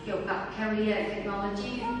เกี่ยวกับ Career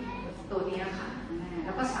Technology ตัวนี้ค่ะแ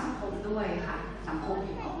ล้วก็สังคมด้วยค่ะสังคม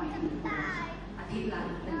ที่ออกมาอีก1 ตัวอาทิตย์ละ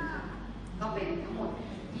1 ค่ะก็เป็นทั้งหมด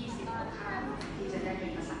20 คาบที่จะได้เป็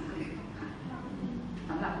นภาษาอังกฤษค่ะส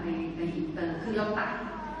ำหรับในอินเตอร์คือเราตัด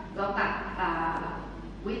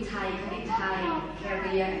วิทย์ไทยคณิตไทย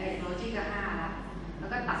Career Technology ก็5แล้ว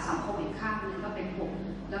ก็ตัดสังคมอีกข้างนึงก็เป็น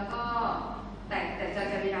6แล้วก็แต่จะ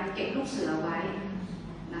พยายามเก็บลูกเสือไว้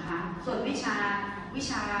นะคะส่วนวิช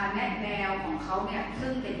าแนวของเขาเนี่ยซึ่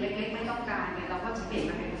งเด็กเล็กๆไม่ต้องการเนี่ยเราก็จะเปลี่ยน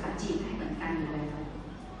มาเป็นภาษาจีนให้เหมือนกันอยู่แล้ว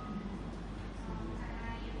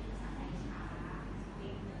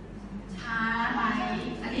ช้าไหม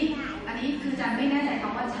อันนี้คือจันไม่แน่ใจค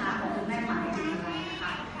ำว่าช้าของคุณแม่หมายถึงอะไรนะค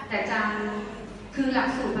ะแต่จันคือหลัก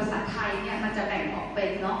สูตรภาษาไทยเนี่ยมันจะแบ่งออกเป็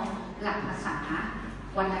นเนาะหลักภาษา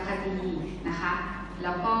วรรณคดีนะคะแ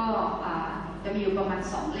ล้วก็จะมีอยู่ประมาณ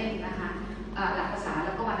2 เล่มนะคะหลักภาษาแ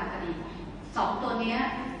ล้วก็วรรณคดี2 ตัวนี้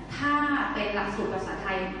ถ้าเป็นหลักสูตรภาษาไท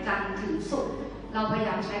ยจันทร์ถึงศุกร์เราพยาย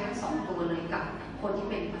ามใช้ทั้ง2 ตัวเลยกับคนที่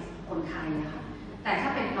เป็นคนไทยนะคะแต่ถ้า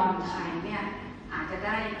เป็นนอนไทยเนี่ยอาจจะไ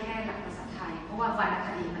ด้แค่หลักภาษาไทยเพราะว่าวรรณค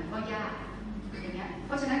ดีมันก็ยากอย่างเงี้ยเพ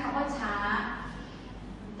ราะฉะนั้นคำว่าช้า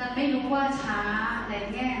จันไม่รู้ว่าช้าใน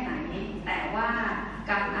แง่ไหนแต่ว่า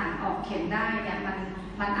การอ่านออกเขียนได้เนี่ย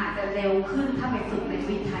มันอาจจะเร็วขึ้นถ้าไปฝึกใน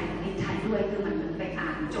วิทย์ไทยคณิตไทยด้วยคือมันเหมือนไปอ่า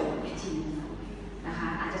นโจทย์อีกทีนะคะ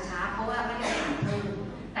อาจจะช้าเพราะว่าไม่ได้อ่านเพิ่ม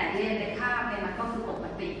แต่เรียนในคาบเนี่ยมันก็คือปก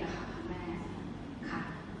ตินะคะคุณแม่ค่ะ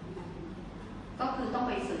ก็คือต้องไ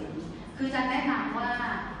ปเสริมคือจะแนะนำว่า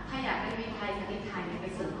ถ้าอยากได้วิทย์ไทยคณิตไทยไป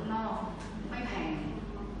เสริมข้างนอกไม่แพง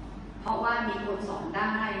เพราะว่ามีคนสอนไ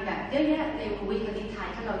ด้แบบเยอะแยะในวิทย์คณิตไทย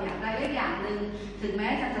ถ้าเราอยากได้ได้อย่างหนึ่งถึงแม้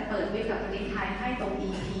จะเปิดวิทย์กับคณิตไทยให้ตรง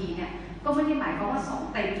EP เนี่ยก็ไม่ได้หมายความว่า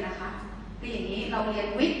2 เต็มนะคะคืออย่างนี้เราเรียน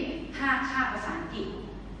วิทย์5 คาบภาษาอังกฤษ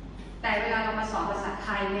แต่เวลาเรามาสอนภาษาไท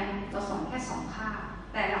ยเนี่ยเราสอนแค่2 คาบ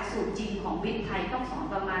แต่หลักสูตรจริงของวิทย์ไทยต้องสอน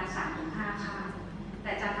ประมาณ 3-5 คาบแ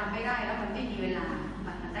ต่จะทำไม่ได้แล้วมันไม่มีเวลา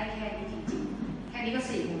มันได้แค่นี้จริงๆแค่นี้ก็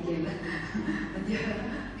4 โมงเย็นแล้วมันเยอะ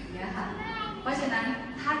อย่างเงี้ยค่ะเพราะฉะนั้น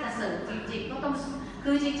ถ้าจะเสริมจริงๆก็ต้อง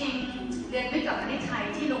คือจริงๆเรียนวิทย์กับคณิตไทย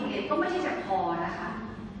ที่โรงเรียนก็ไม่ใช่จะพอนะคะ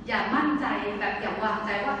อย่ามั่นใจแบบอย่าวางใ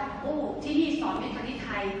จว่าโอ้ที่นี่สอนวิทย์คณิตไ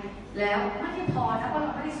ทยแล้วไม่ได้พอนะเพราะเร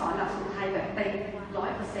าไม่ได้สอนหลักสูตรไทยแบบเต็ม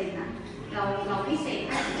 100% นะเราพิเศษแ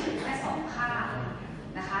ค่ถึงแค่2 คาบ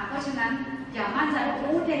นะคะเพราะฉะนั้นอย่ามั่นใจว่าโ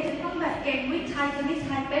อ้เด็กจะต้องแบบเก่งวิทย์ไทยคณิตไท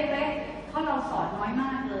ยเป๊ะๆเพราะเราสอนน้อยม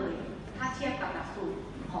ากเลยถ้าเทียบกับหลักสูตร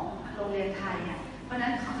ของโรงเรียนไทยเนี่ยเพราะฉะนั้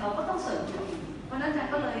นเราก็ต้องเสริมอยู่ ราะนั้นอาจาร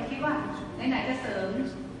ย์ก็เลยคิดว่าไหนๆจะเสริม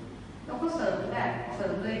เราก็เสริมแบบเสริ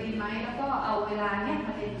มเลยดีไหมแล้วก็เอาเวลาเนี่ยม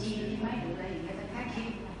าเรียนจีนดีไหมหรืออะไรอย่างเงี้ยแต่แค่คิด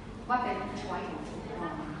ว่าเป็นช้อยของเร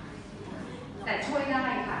าแต่ช่วยได้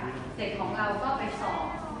ค่ะเด็กของเราก็ไปสอ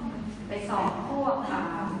บพวกอ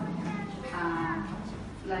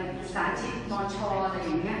ะไรสาธิตมชอะไรอ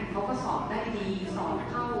ย่างเงี้ยเขาก็สอบได้ดีสอบ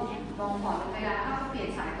เข้ามองพอเวลาถ้าเขาเปลี่ยน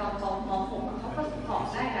สายตอนม.6เขาก็สอบ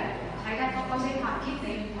ได้แบบใช้ได้เพราะเขาใช้ความคิดใน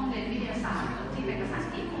ห้องเรียนวิทยาศาสตร์ที่เป็นภาษาอั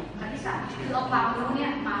งกฤษคณิตศาสตร์คือเอาความรู้เนี่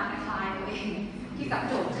ยมาแอพพลายตัวเองที่กับ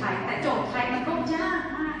โจทย์ไทยแต่โจทย์ไทยมันก็ยาก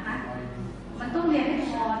มากนะมันต้องเรียนให้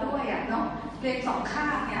พอด้วยอ่ะเนาะเรียน2 ข้า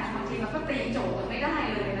งเนี่ยบางทีมันก็ตีโจทย์ไม่ได้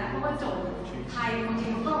เลยนะเพราะว่าโจทย์ไทยบางที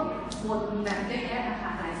มันก็วนแบบเยอะแยะนะคะ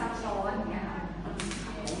หลายซับซ้อนอย่างเงี้ยค่ะ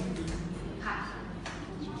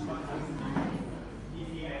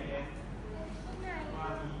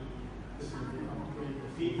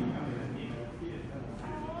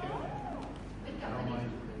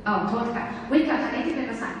โทษค่ะวิทย์กับคณิตที่เป็น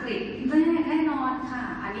ภาษาอังกฤษแน่นอนค่ะ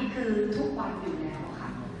อันนี้คือทุกวันอยู่แล้วค่ะ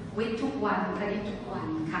วิทย์ทุกวันคณิตทุกวัน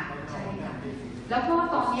ค่ะใช่ค่ะแล้วก็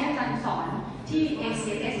ตอนนี้อาจารย์สอนที่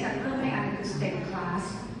ACS จะเพิ่มให้อันคือ STEM class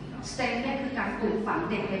STEM เนี่ยคือการปลูกฝัง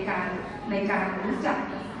เด็กในการรู้จัก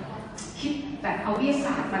คิดแบบเอาวิทยาศ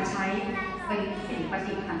าสตร์มาใช้เป็นสิ่งประ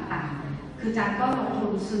ดิษฐ์ต่างๆคืออาจารย์ก็ลงทุ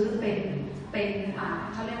นซื้อเป็น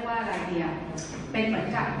เขาเรียกว่าอะไรเดียวเป็นเหมือน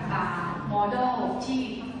กับโมเดลที่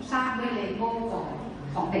สร้างด้วยเลโก้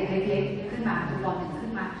ของเด็กเล็กๆขึ้นมาตัวบอลหนึ่งขึ้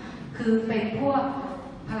นมาคือเป็นพวก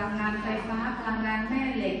พลังงานไฟฟ้าพลังงานแม่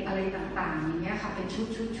เหล็กอะไรต่างๆอย่างเงี้ยค่ะเป็น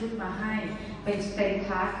ชุดมาให้เป็น STEM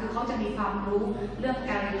class คือเขาจะมีความรู้เรื่อง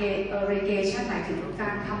การ irrigation หมายถึงกา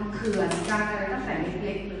รทำเขื่อนการอะไรตั้งแต่เ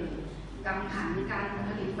ล็กๆเลยกังหันการผ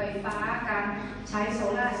ลิตไฟฟ้าการใช้โซ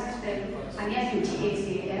ลาร์ซิสเต็มอันนี้อยู่ที่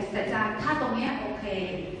ACS แต่ถ้าตรงนี้โอเค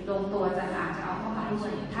ลงตัวจะอาจจะเอาเข้ามาด้ว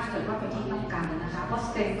ยถ้าเกิดว่าเป็นที่ต้องการนะคะเพราะ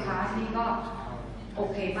STEM class นี่ก็โอ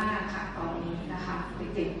เคมากค่ะตอนนี้นะคะ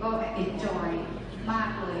เด็กๆก็ enjoy มาก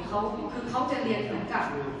เลยเขาจะเรียนเหมือนกับ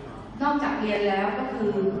นอกจากเรียนแล้วก็คื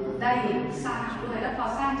อได้สร้างด้วยแล้วพอ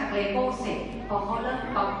สร้างจากเลโก้เสร็จพอเขาเริ่ม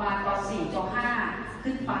ประมาณป .4 ป .5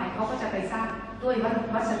 ขึ้นไปเขาก็จะไปสร้างด้วย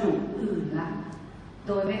วัสดุอื่นละโ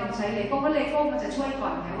ดยไม่ต้องใช้เลโก้เพราะเลโก้มันจะช่วยก่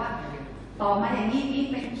อนไงว่าต่อมาอย่างนี้นี่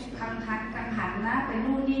เป็นกังหันนะเป็น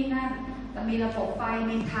นู่นนี่นั่นจะมีระบบไฟ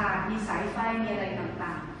มีถาดมีสายไฟมีอะไรต่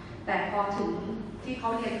างๆแต่พอถึงที่เขา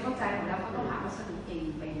เรียนเข้าใจหมดแล้วเขาต้องหาวัสดุเอง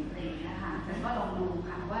เป็นอะไรนะคะแต่ก็ลองดู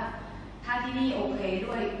ค่ะว่าถ้าที่นี่โอเค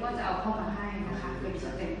ด้วยก็จะเอาเข้ามาให้นะคะเป็นส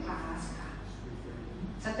เต็มคลาสค่ะ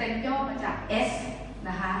สเต็มย่อมาจาก S น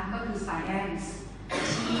ะคะก็คือ Science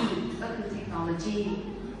T ก็คือ Technology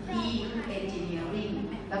E คือ Engineering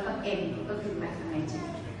แล้วก็ M ก็คือ Mathematics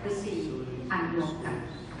คือ4 อันรวมกัน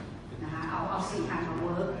นะคะเอา4 อันมาเ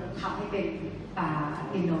วิร์กทำให้เป็น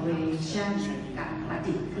innovation การประ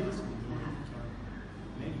ดิษฐ์ขึ้นนะคะ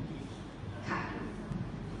ค่ะ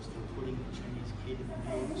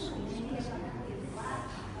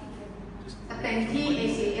เป็นที่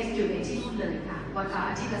ACS อยู่ในที่นู่นเลยค่ะวัน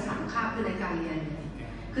อาทิตย์ละ3 คาบคือในการเรียน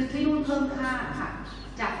คือที่นู่นเพิ่มค่าค่ะ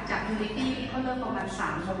จาก Unity เขาเริ่มประมาณ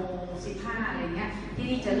3:15อะไรเงี้ยที่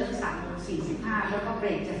นี่จะเริ่ม3:45แล้วก็เบร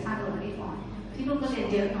กจะสั้นลงนิดหน่อยที่นู่นก็เรียน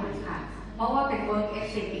เยอะหน่อยค่ะเพราะว่าเป็น work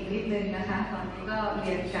ethic อีกนิดนึงนะคะตอนนี้ก็เ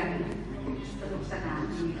รียนกันสนุกสนาน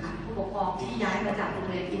ดีค่ะผู้ปกครองที่ย้ายมาจากโรง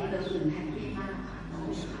เรียนอินเตอร์อื่นแฮปปี้มากค่ะ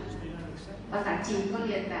ภาษาจีนก็เ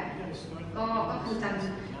รียนแบบก็คือจ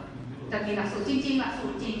ะมีหลักสูตรจริงๆหลักสู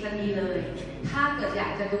ตรจีนจะมีเลยถ้าเกิดอยา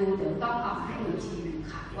กจะดูเดี๋ยวต้องเอาให้ดูทีนึง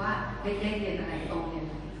ค่ะว่าเล็กๆเรียนอะไรโตเรียน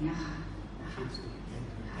อะไรอย่างเงี้ยค่ะ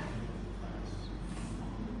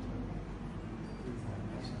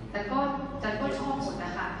แต่ก็ชอบหมดน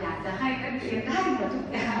ะคะอยากจะให้นักเรียนได้หมดทุก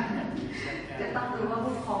อย่างจะต้องดูว่า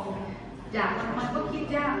ผู้ปกครองอยากมันก็คิด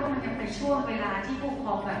ยากเพราะมันยังเป็นช่วงเวลาที่ผู้ปกคร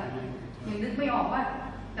องแบบยังนึกไม่ออกว่า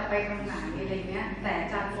จะไปทางไหนอะไรเงี้ยแต่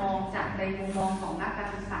จะมองจากในมุมมองของนักการ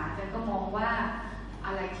ศึกษาก็มองว่าอ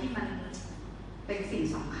ะไรที่มันเป็นสิ่ง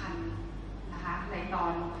สำคัญนะคะในตอ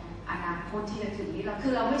นอนาคตที่จะถึงนี้เ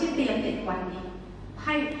ราไม่ใช่เตรียมเด็กวันนี้ใ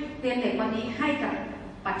ห้เตรียมเด็กวันนี้ให้กับ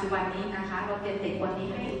ปัจจุบันนี้นะคะเราเตรียมเด็กวันนี้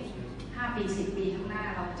ให้5 ปี10 ปีข้างหน้า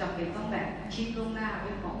เราจำเป็นต้องแบบคิดล่วงหน้าไ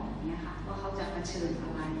ว้ก่อนเนี่ยค่ะว่าเขาจะเผชิญอะ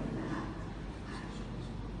ไรนะคะ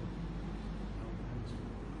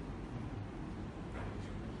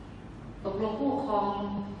ตกลงผู้ปกครอง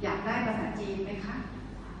อยากได้ภาษาจีนไหมคะ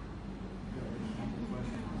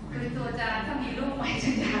คือตัวอาจารย์ถ้ามีลูกใหม่จ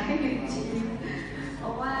ะอยากให้เรียนจีนเพรา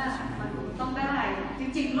ะว่ามันต้องได้จ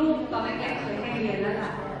ริงๆลูกตอนแรกๆเคยให้เรียนแล้วล่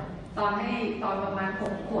ะตอนประมาณ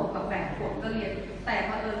6 ขวบกับ8 ขวบก็เรียนแต่เ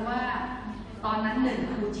ผอิญว่าตอนนั้น1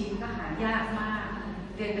 ครูจีนก็หายากมาก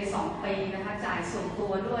เรียนไป2 ปีนะคะจ่ายส่วนตั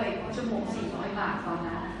วด้วยชั่วโมง400 บาทตอน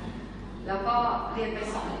นั้นแล้วก็เรียนไป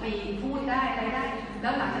2 ปีพูดได้อะไรได้แล้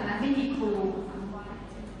วหลังจากนั้นไม่มีครู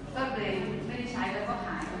ก็เลยไม่ได้ใช้แล้วก็ห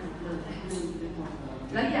ายไปหมดเลยลืมไปหมด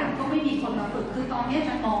แล้วอย่างก็ไม่มีคนมาฝึกคือตอนนี้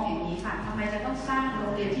จะมองอย่างนี้ค่ะทำไมจะต้องสร้างโร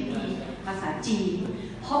งเรียนที่มีภาษาจีน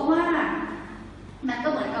เพราะว่ามันก็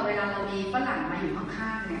เหมือนกับเวลาเรามีฝรั่งมาอยู่ข้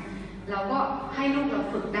างๆเนี่ยเราก็ให้ลูกเรา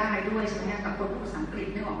ฝึกได้ด้วยใช่ไหมกับคนพูดภาษาอังกฤษ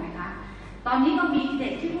ได้บอกไหมคะตอนนี้เรามีเด็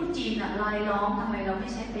กที่พูดจีนลายล้อมทำไมเราไม่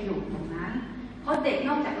ใช้ประโยชน์ตรงนั้นเพราะเด็กน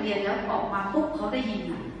อกจากเรียนแล้วออกมาปุ๊บเขาได้ยิน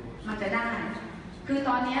มันจะได้คือต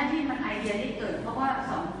อนนี้ที่มันไอเดียได้เกิดเพราะว่า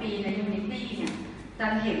2 ปีใน Unity เนี่ยจะ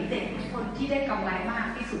เห็นเด็กคนที่ได้กำไรมาก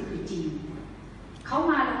ที่สุดคือจีนเขา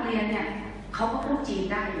มาโรงเรียนเนี่ยเขาก็พูดจีน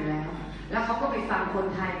ได้อยู่แล้วแล้วเขาก็ไปฟังคน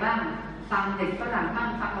ไทยบ้างฟังเด็กฝรั่งบ้าง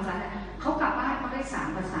ฟังภาษาเขากลับบ้านเขาได้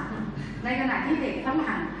3 ภาษาในขณะที่เด็กฝ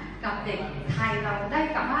รั่งกับเด็กไทยเราได้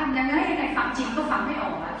กลับบ้านยังไงฟังจีนก็ฟังไม่อ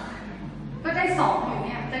อกอะก็ได้2อยู่เ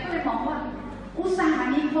นี่ยแต่ก็เลยมองว่าอุตส่าห์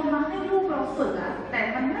มีคนมาให้ลูกเราฝึกอะแต่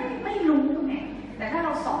มันไม่รู้ไงแต่ถ้าเร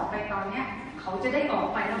าสอนไปตอนเนี้ยเขาจะได้ออก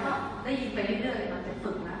ไปแล้วก็ได้ยินไปเรื่อยๆมันจะ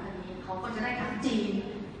ฝึกนะอันนี้เขาก็จะได้ทั้งจีน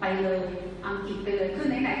ไปเลยอังกฤษไปเลยคือ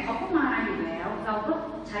ไหนๆเขาก็มาอยู่แล้วเราก็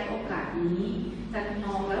ใช้โอกาสนี้จะม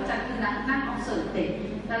องแล้วจะคือนั่งเอาเสิร์ฟเด็ก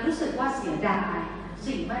แต่รู้สึกว่าเสียดาย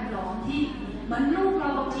สิ่งแวดล้อมที่เหมือนลูกเรา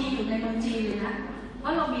บางทีอยู่ในเมืองจีนเลยนะเพรา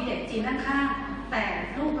ะเรามีเด็กจีนข้างๆแต่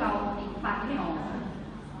ลูกเราฟังไม่ออก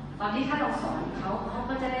ตอนนี้ถ้าเราสอนเขา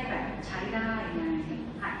ก็จะได้แบบใช้ได้ไง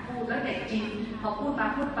หัดพูดแล้วเด็กจีนพอพูดมา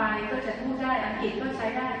พูดไปก็จะพูดได้อังกฤษก็ใช้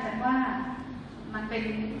ได้ฉันว่ามันเ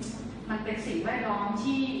ป็นสิ่งแวดล้อม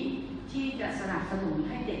ที่จะสนับสนุนใ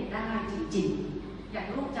ห้เด็กได้จริงๆอย่าง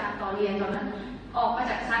ลูกจานตอนเรียนตอนนั้นออกมา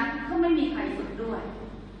จากชั้นก็ไม่มีใครฝึกด้วย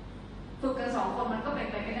ฝึกกัน2 คนมันก็เป็น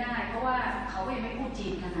ไปไม่ได้เพราะว่าเขายังไม่พูดจี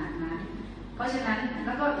นขนาดนั้นเพราะฉะนั้นแ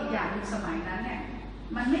ล้วก็อีกอย่างหนึ่งสมัยนั้นเนี่ย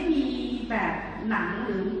มันไม่มีแบบหนังห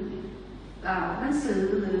รือหนังสือ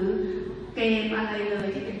หรือเกมอะไรเลย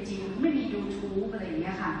ที่เป็นจีนไม่มี YouTube อะไรอย่างเ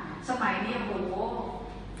งี้ยค่ะสมัยนี้โห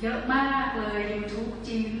เยอะมากเลย YouTube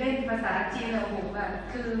จีนเล่นภาษาจีนแล้วโหแบบ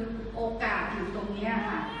คือโอกาสอยู่ตรงนี้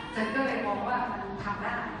ค่ะฉันก็เลยมองว่ามันทำไ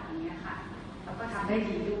ด้อย่างเงี้ยค่ะแล้วก็ทำได้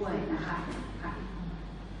ดีด้วยนะคะ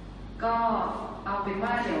ก็เอาเป็น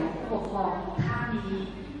ว่าเดี๋ยวผู้ปกครองถ้ามี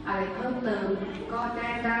อะไรเพิ่มเติมก็แจ้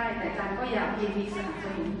งได้แต่อาจารย์ก็อยากยินดีสนับส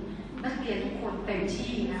นุนนักเรียนทุกคนเต็ม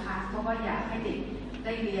ที่นะคะเพราะว่าอยากให้เด็กไ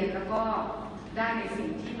ด้เรียนแล้วก็ได้ในสิ่ง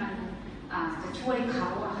ที่มันจะช่วยเขา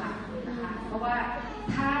อะค่ะนะคะเพราะว่า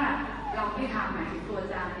ถ้าเราไม่ทำหมายถึงตัวอา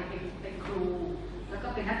จารย์เนี่ยเป็นครูแล้วก็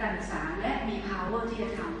เป็นนักการศึกษาและมี power ที่จะ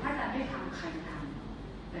ทำถ้าอาจารย์ไม่ทำใครท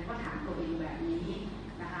ำแต่ก็ถามตัวเองแบบนี้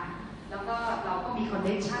นะคะแล้วก็เราก็มีคอนเน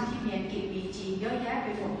คชั่นที่มีอังกฤษมีจีนเยอะแยะไป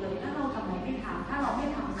หมดเลยแล้วเราทำไมไม่ทำถ้าเราไม่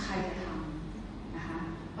ทำใครจะทำนะคะ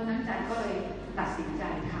เพราะนั้นอาจารย์ก็เลยตัดสินใจ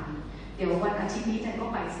ทำเดี๋ยววันอาทิตย์นี้อาจารย์ก็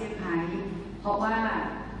ไปเซี่ยงไฮ้เพราะว่า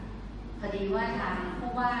พอดีว่าทาง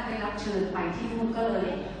ผู้ว่าได้รับเชิญไปที่นู่นก็เลย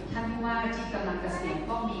ท่านผู้ว่าที่กำลังเกษียณ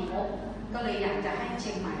ก็มีงบก็เลยอยากจะให้เชี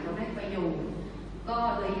ยงใหม่เราได้ประโยชน์ก็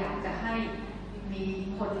เลยอยากจะให้มี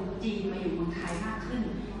คนจีนมาอยู่เมืองไทยมากขึ้น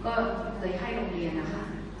ก็เลยให้โรงเรียนนะคะ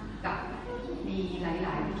กับมีหล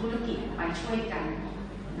ายๆธุรกิจไปช่วยกัน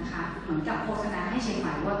นะคะเหมือนกับโฆษณาให้เชียงให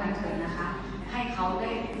ม่ว่ากันเถิดนะคะให้เขาได้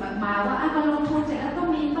มาว่ามาลงทุนเสร็จแล้วก็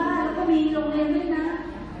มีบ้านแล้วก็มีโรงเรียนด้วยนะ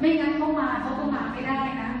ไม่งั้นเขาก็มาไม่ได้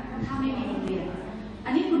นะถ้าไม่มีโรงเรียนอั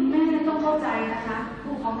นนี้คุณแม่ต้องเข้าใจนะคะ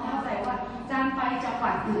ผู้ปกครองเข้าใจว่าจานไปจังห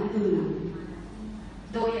วัดอื่น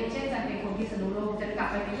ๆโดยอย่างเช่นจานเป็นคนพิษณุโลกจะกลับ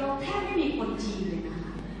ไปพิษณุโลกแทบไม่มีคนจีนเลยนะค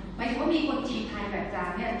ะหมายถึงว่ามีคนจีนไทยแบบจาน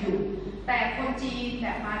เนี่ยอยู่แต่คนจีนแบ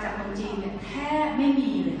บมาจากคนจีนเนี่ยแทบไม่มี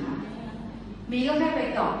เลยค่ะมีก็แค่ไป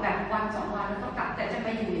ดอกแบบวัน2 วันแล้วก็กลับแต่จะไป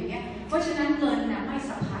อยู่อย่างเงี้ยเพราะฉะนั้นเงินเนี่ยไม่ส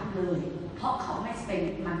ะพัดเลยเพราะเขาไม่เป็น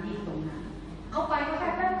มันที่ตรงนั้นเขาไปก็แค่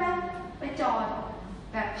แป๊บๆไปจอด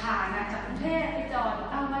แบบผ่านจากกรุงเทพไปจอด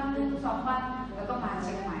วันหนึ่ง2 วันแล้วก็มาเ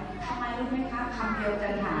ชียงใหม่ทำไมรู้ไหมคะคำเดียวจะ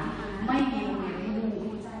ถามไม่มีโรงเรียนให้ลูก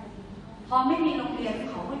พอไม่มีโรงเรียน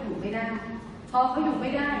เขาก็อยู่ไม่ได้พอเขาอยู่ไ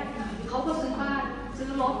ม่ได้เขาก็ซื้อบ้านซื้อ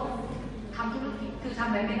รถทำธุรกิจคือทำ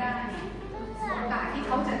อะไรไม่ได้โอกาสที่เ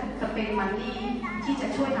ขาจะเป็นมันนี่ที่จะ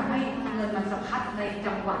ช่วยทำให้เงินมันสะพัดใน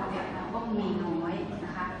จังหวัดเนี่ยก็มีน้อยน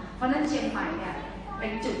ะคะเพราะนั้นเชียงใหม่เนี่ยเป็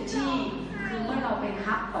นจุดที่คือเมื่อเราเป็น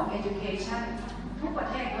ฮับของ education ทุกประ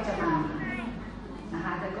เทศก็จะมานะค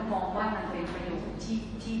ะแต่ก็มองว่ามันเป็นประโยชน์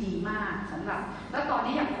ที่ดีมากสำหรับแล้วตอน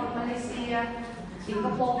นี้อย่างคนมาเลเซียสิงค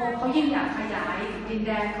โปร์เขายิ่งอยากขยายดินแ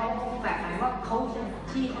ดนเขาแบบไหนว่าเขา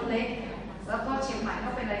ที่เขาเล็กแล้วก็เชียงใหม่ก็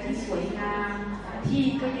เป็นอะไรที่สวยงามที่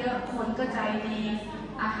ก็เยอะคนก็ใจดี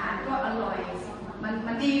อาหารก็อร่อย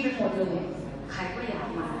มันดีไปหมดเลยใครก็อยาก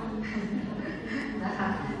มา นะคะ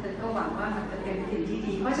แต่ก็หวังว่ามันจะเป็นสิ่งที่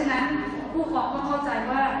ดี เพราะฉะนั้นผู้ปกครองก็เข้าใจ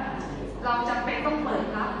ว่าเราจำเป็นต้องเปิด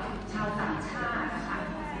รับชาวต่างชาตินะคะ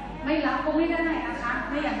ไม่รับก็ไม่ได้นะคะ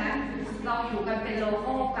ไม่อย่างนั้นเราอยู่กันเป็นโลโ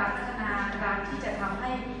ก้การพัฒนาการที่จะทำใ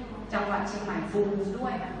ห้จังหวัดเชียงใหม่ฟูด้ว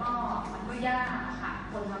ยมันก็ยากค่ะ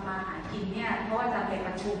คนทำมาหากินเนี่ยเพราะว่าจะไปป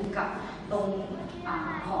ระชุมกับตรง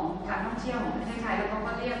ของการท่องเที่ยวของประเทศไทยแล้วเขา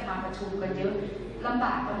ก็เรียกมาประชุมกันเยอะลำบ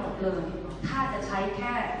ากกันหมดเลยถ้าจะใช้แ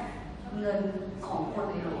ค่เงินของคน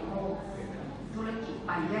ในโลโก้ธุรกิจไ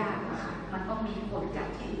ปยากนะคะมันต้องมีคนจาก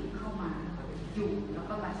ที่อื่นเข้ามาอยู่แล้ว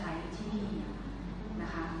ก็มาใช้ที่นี่นะ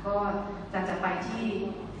คะก็จะไปที่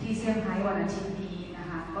เซี่ยงไฮ้วันอาทิตย์นี้นะ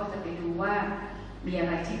คะก็จะไปดูว่ามีอะ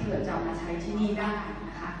ไรที่เผื่อจะเอามาใช้ที่นี่ได้น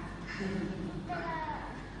ะคะ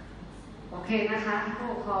โอเคนะคะผู้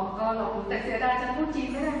ปกครองก็ลองแต่เสียดายจะพูดจีน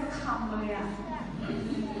ไม่ได้สักคำเลยอ่ะ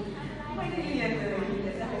ไม่ได้เรียนเลยแ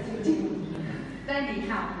ต่ได้จริงๆได้ดี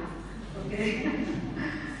ค่ะโอเค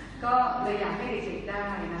ก็เลยอยากให้เด็กๆได้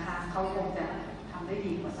นะคะเขาคงจะทำได้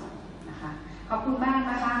ดีกว่าเรานะคะขอบคุณมาก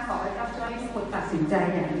นะคะขอให้เจ้าช่วยทุกคนตัดสินใจ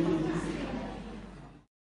อย่างดีค่ะ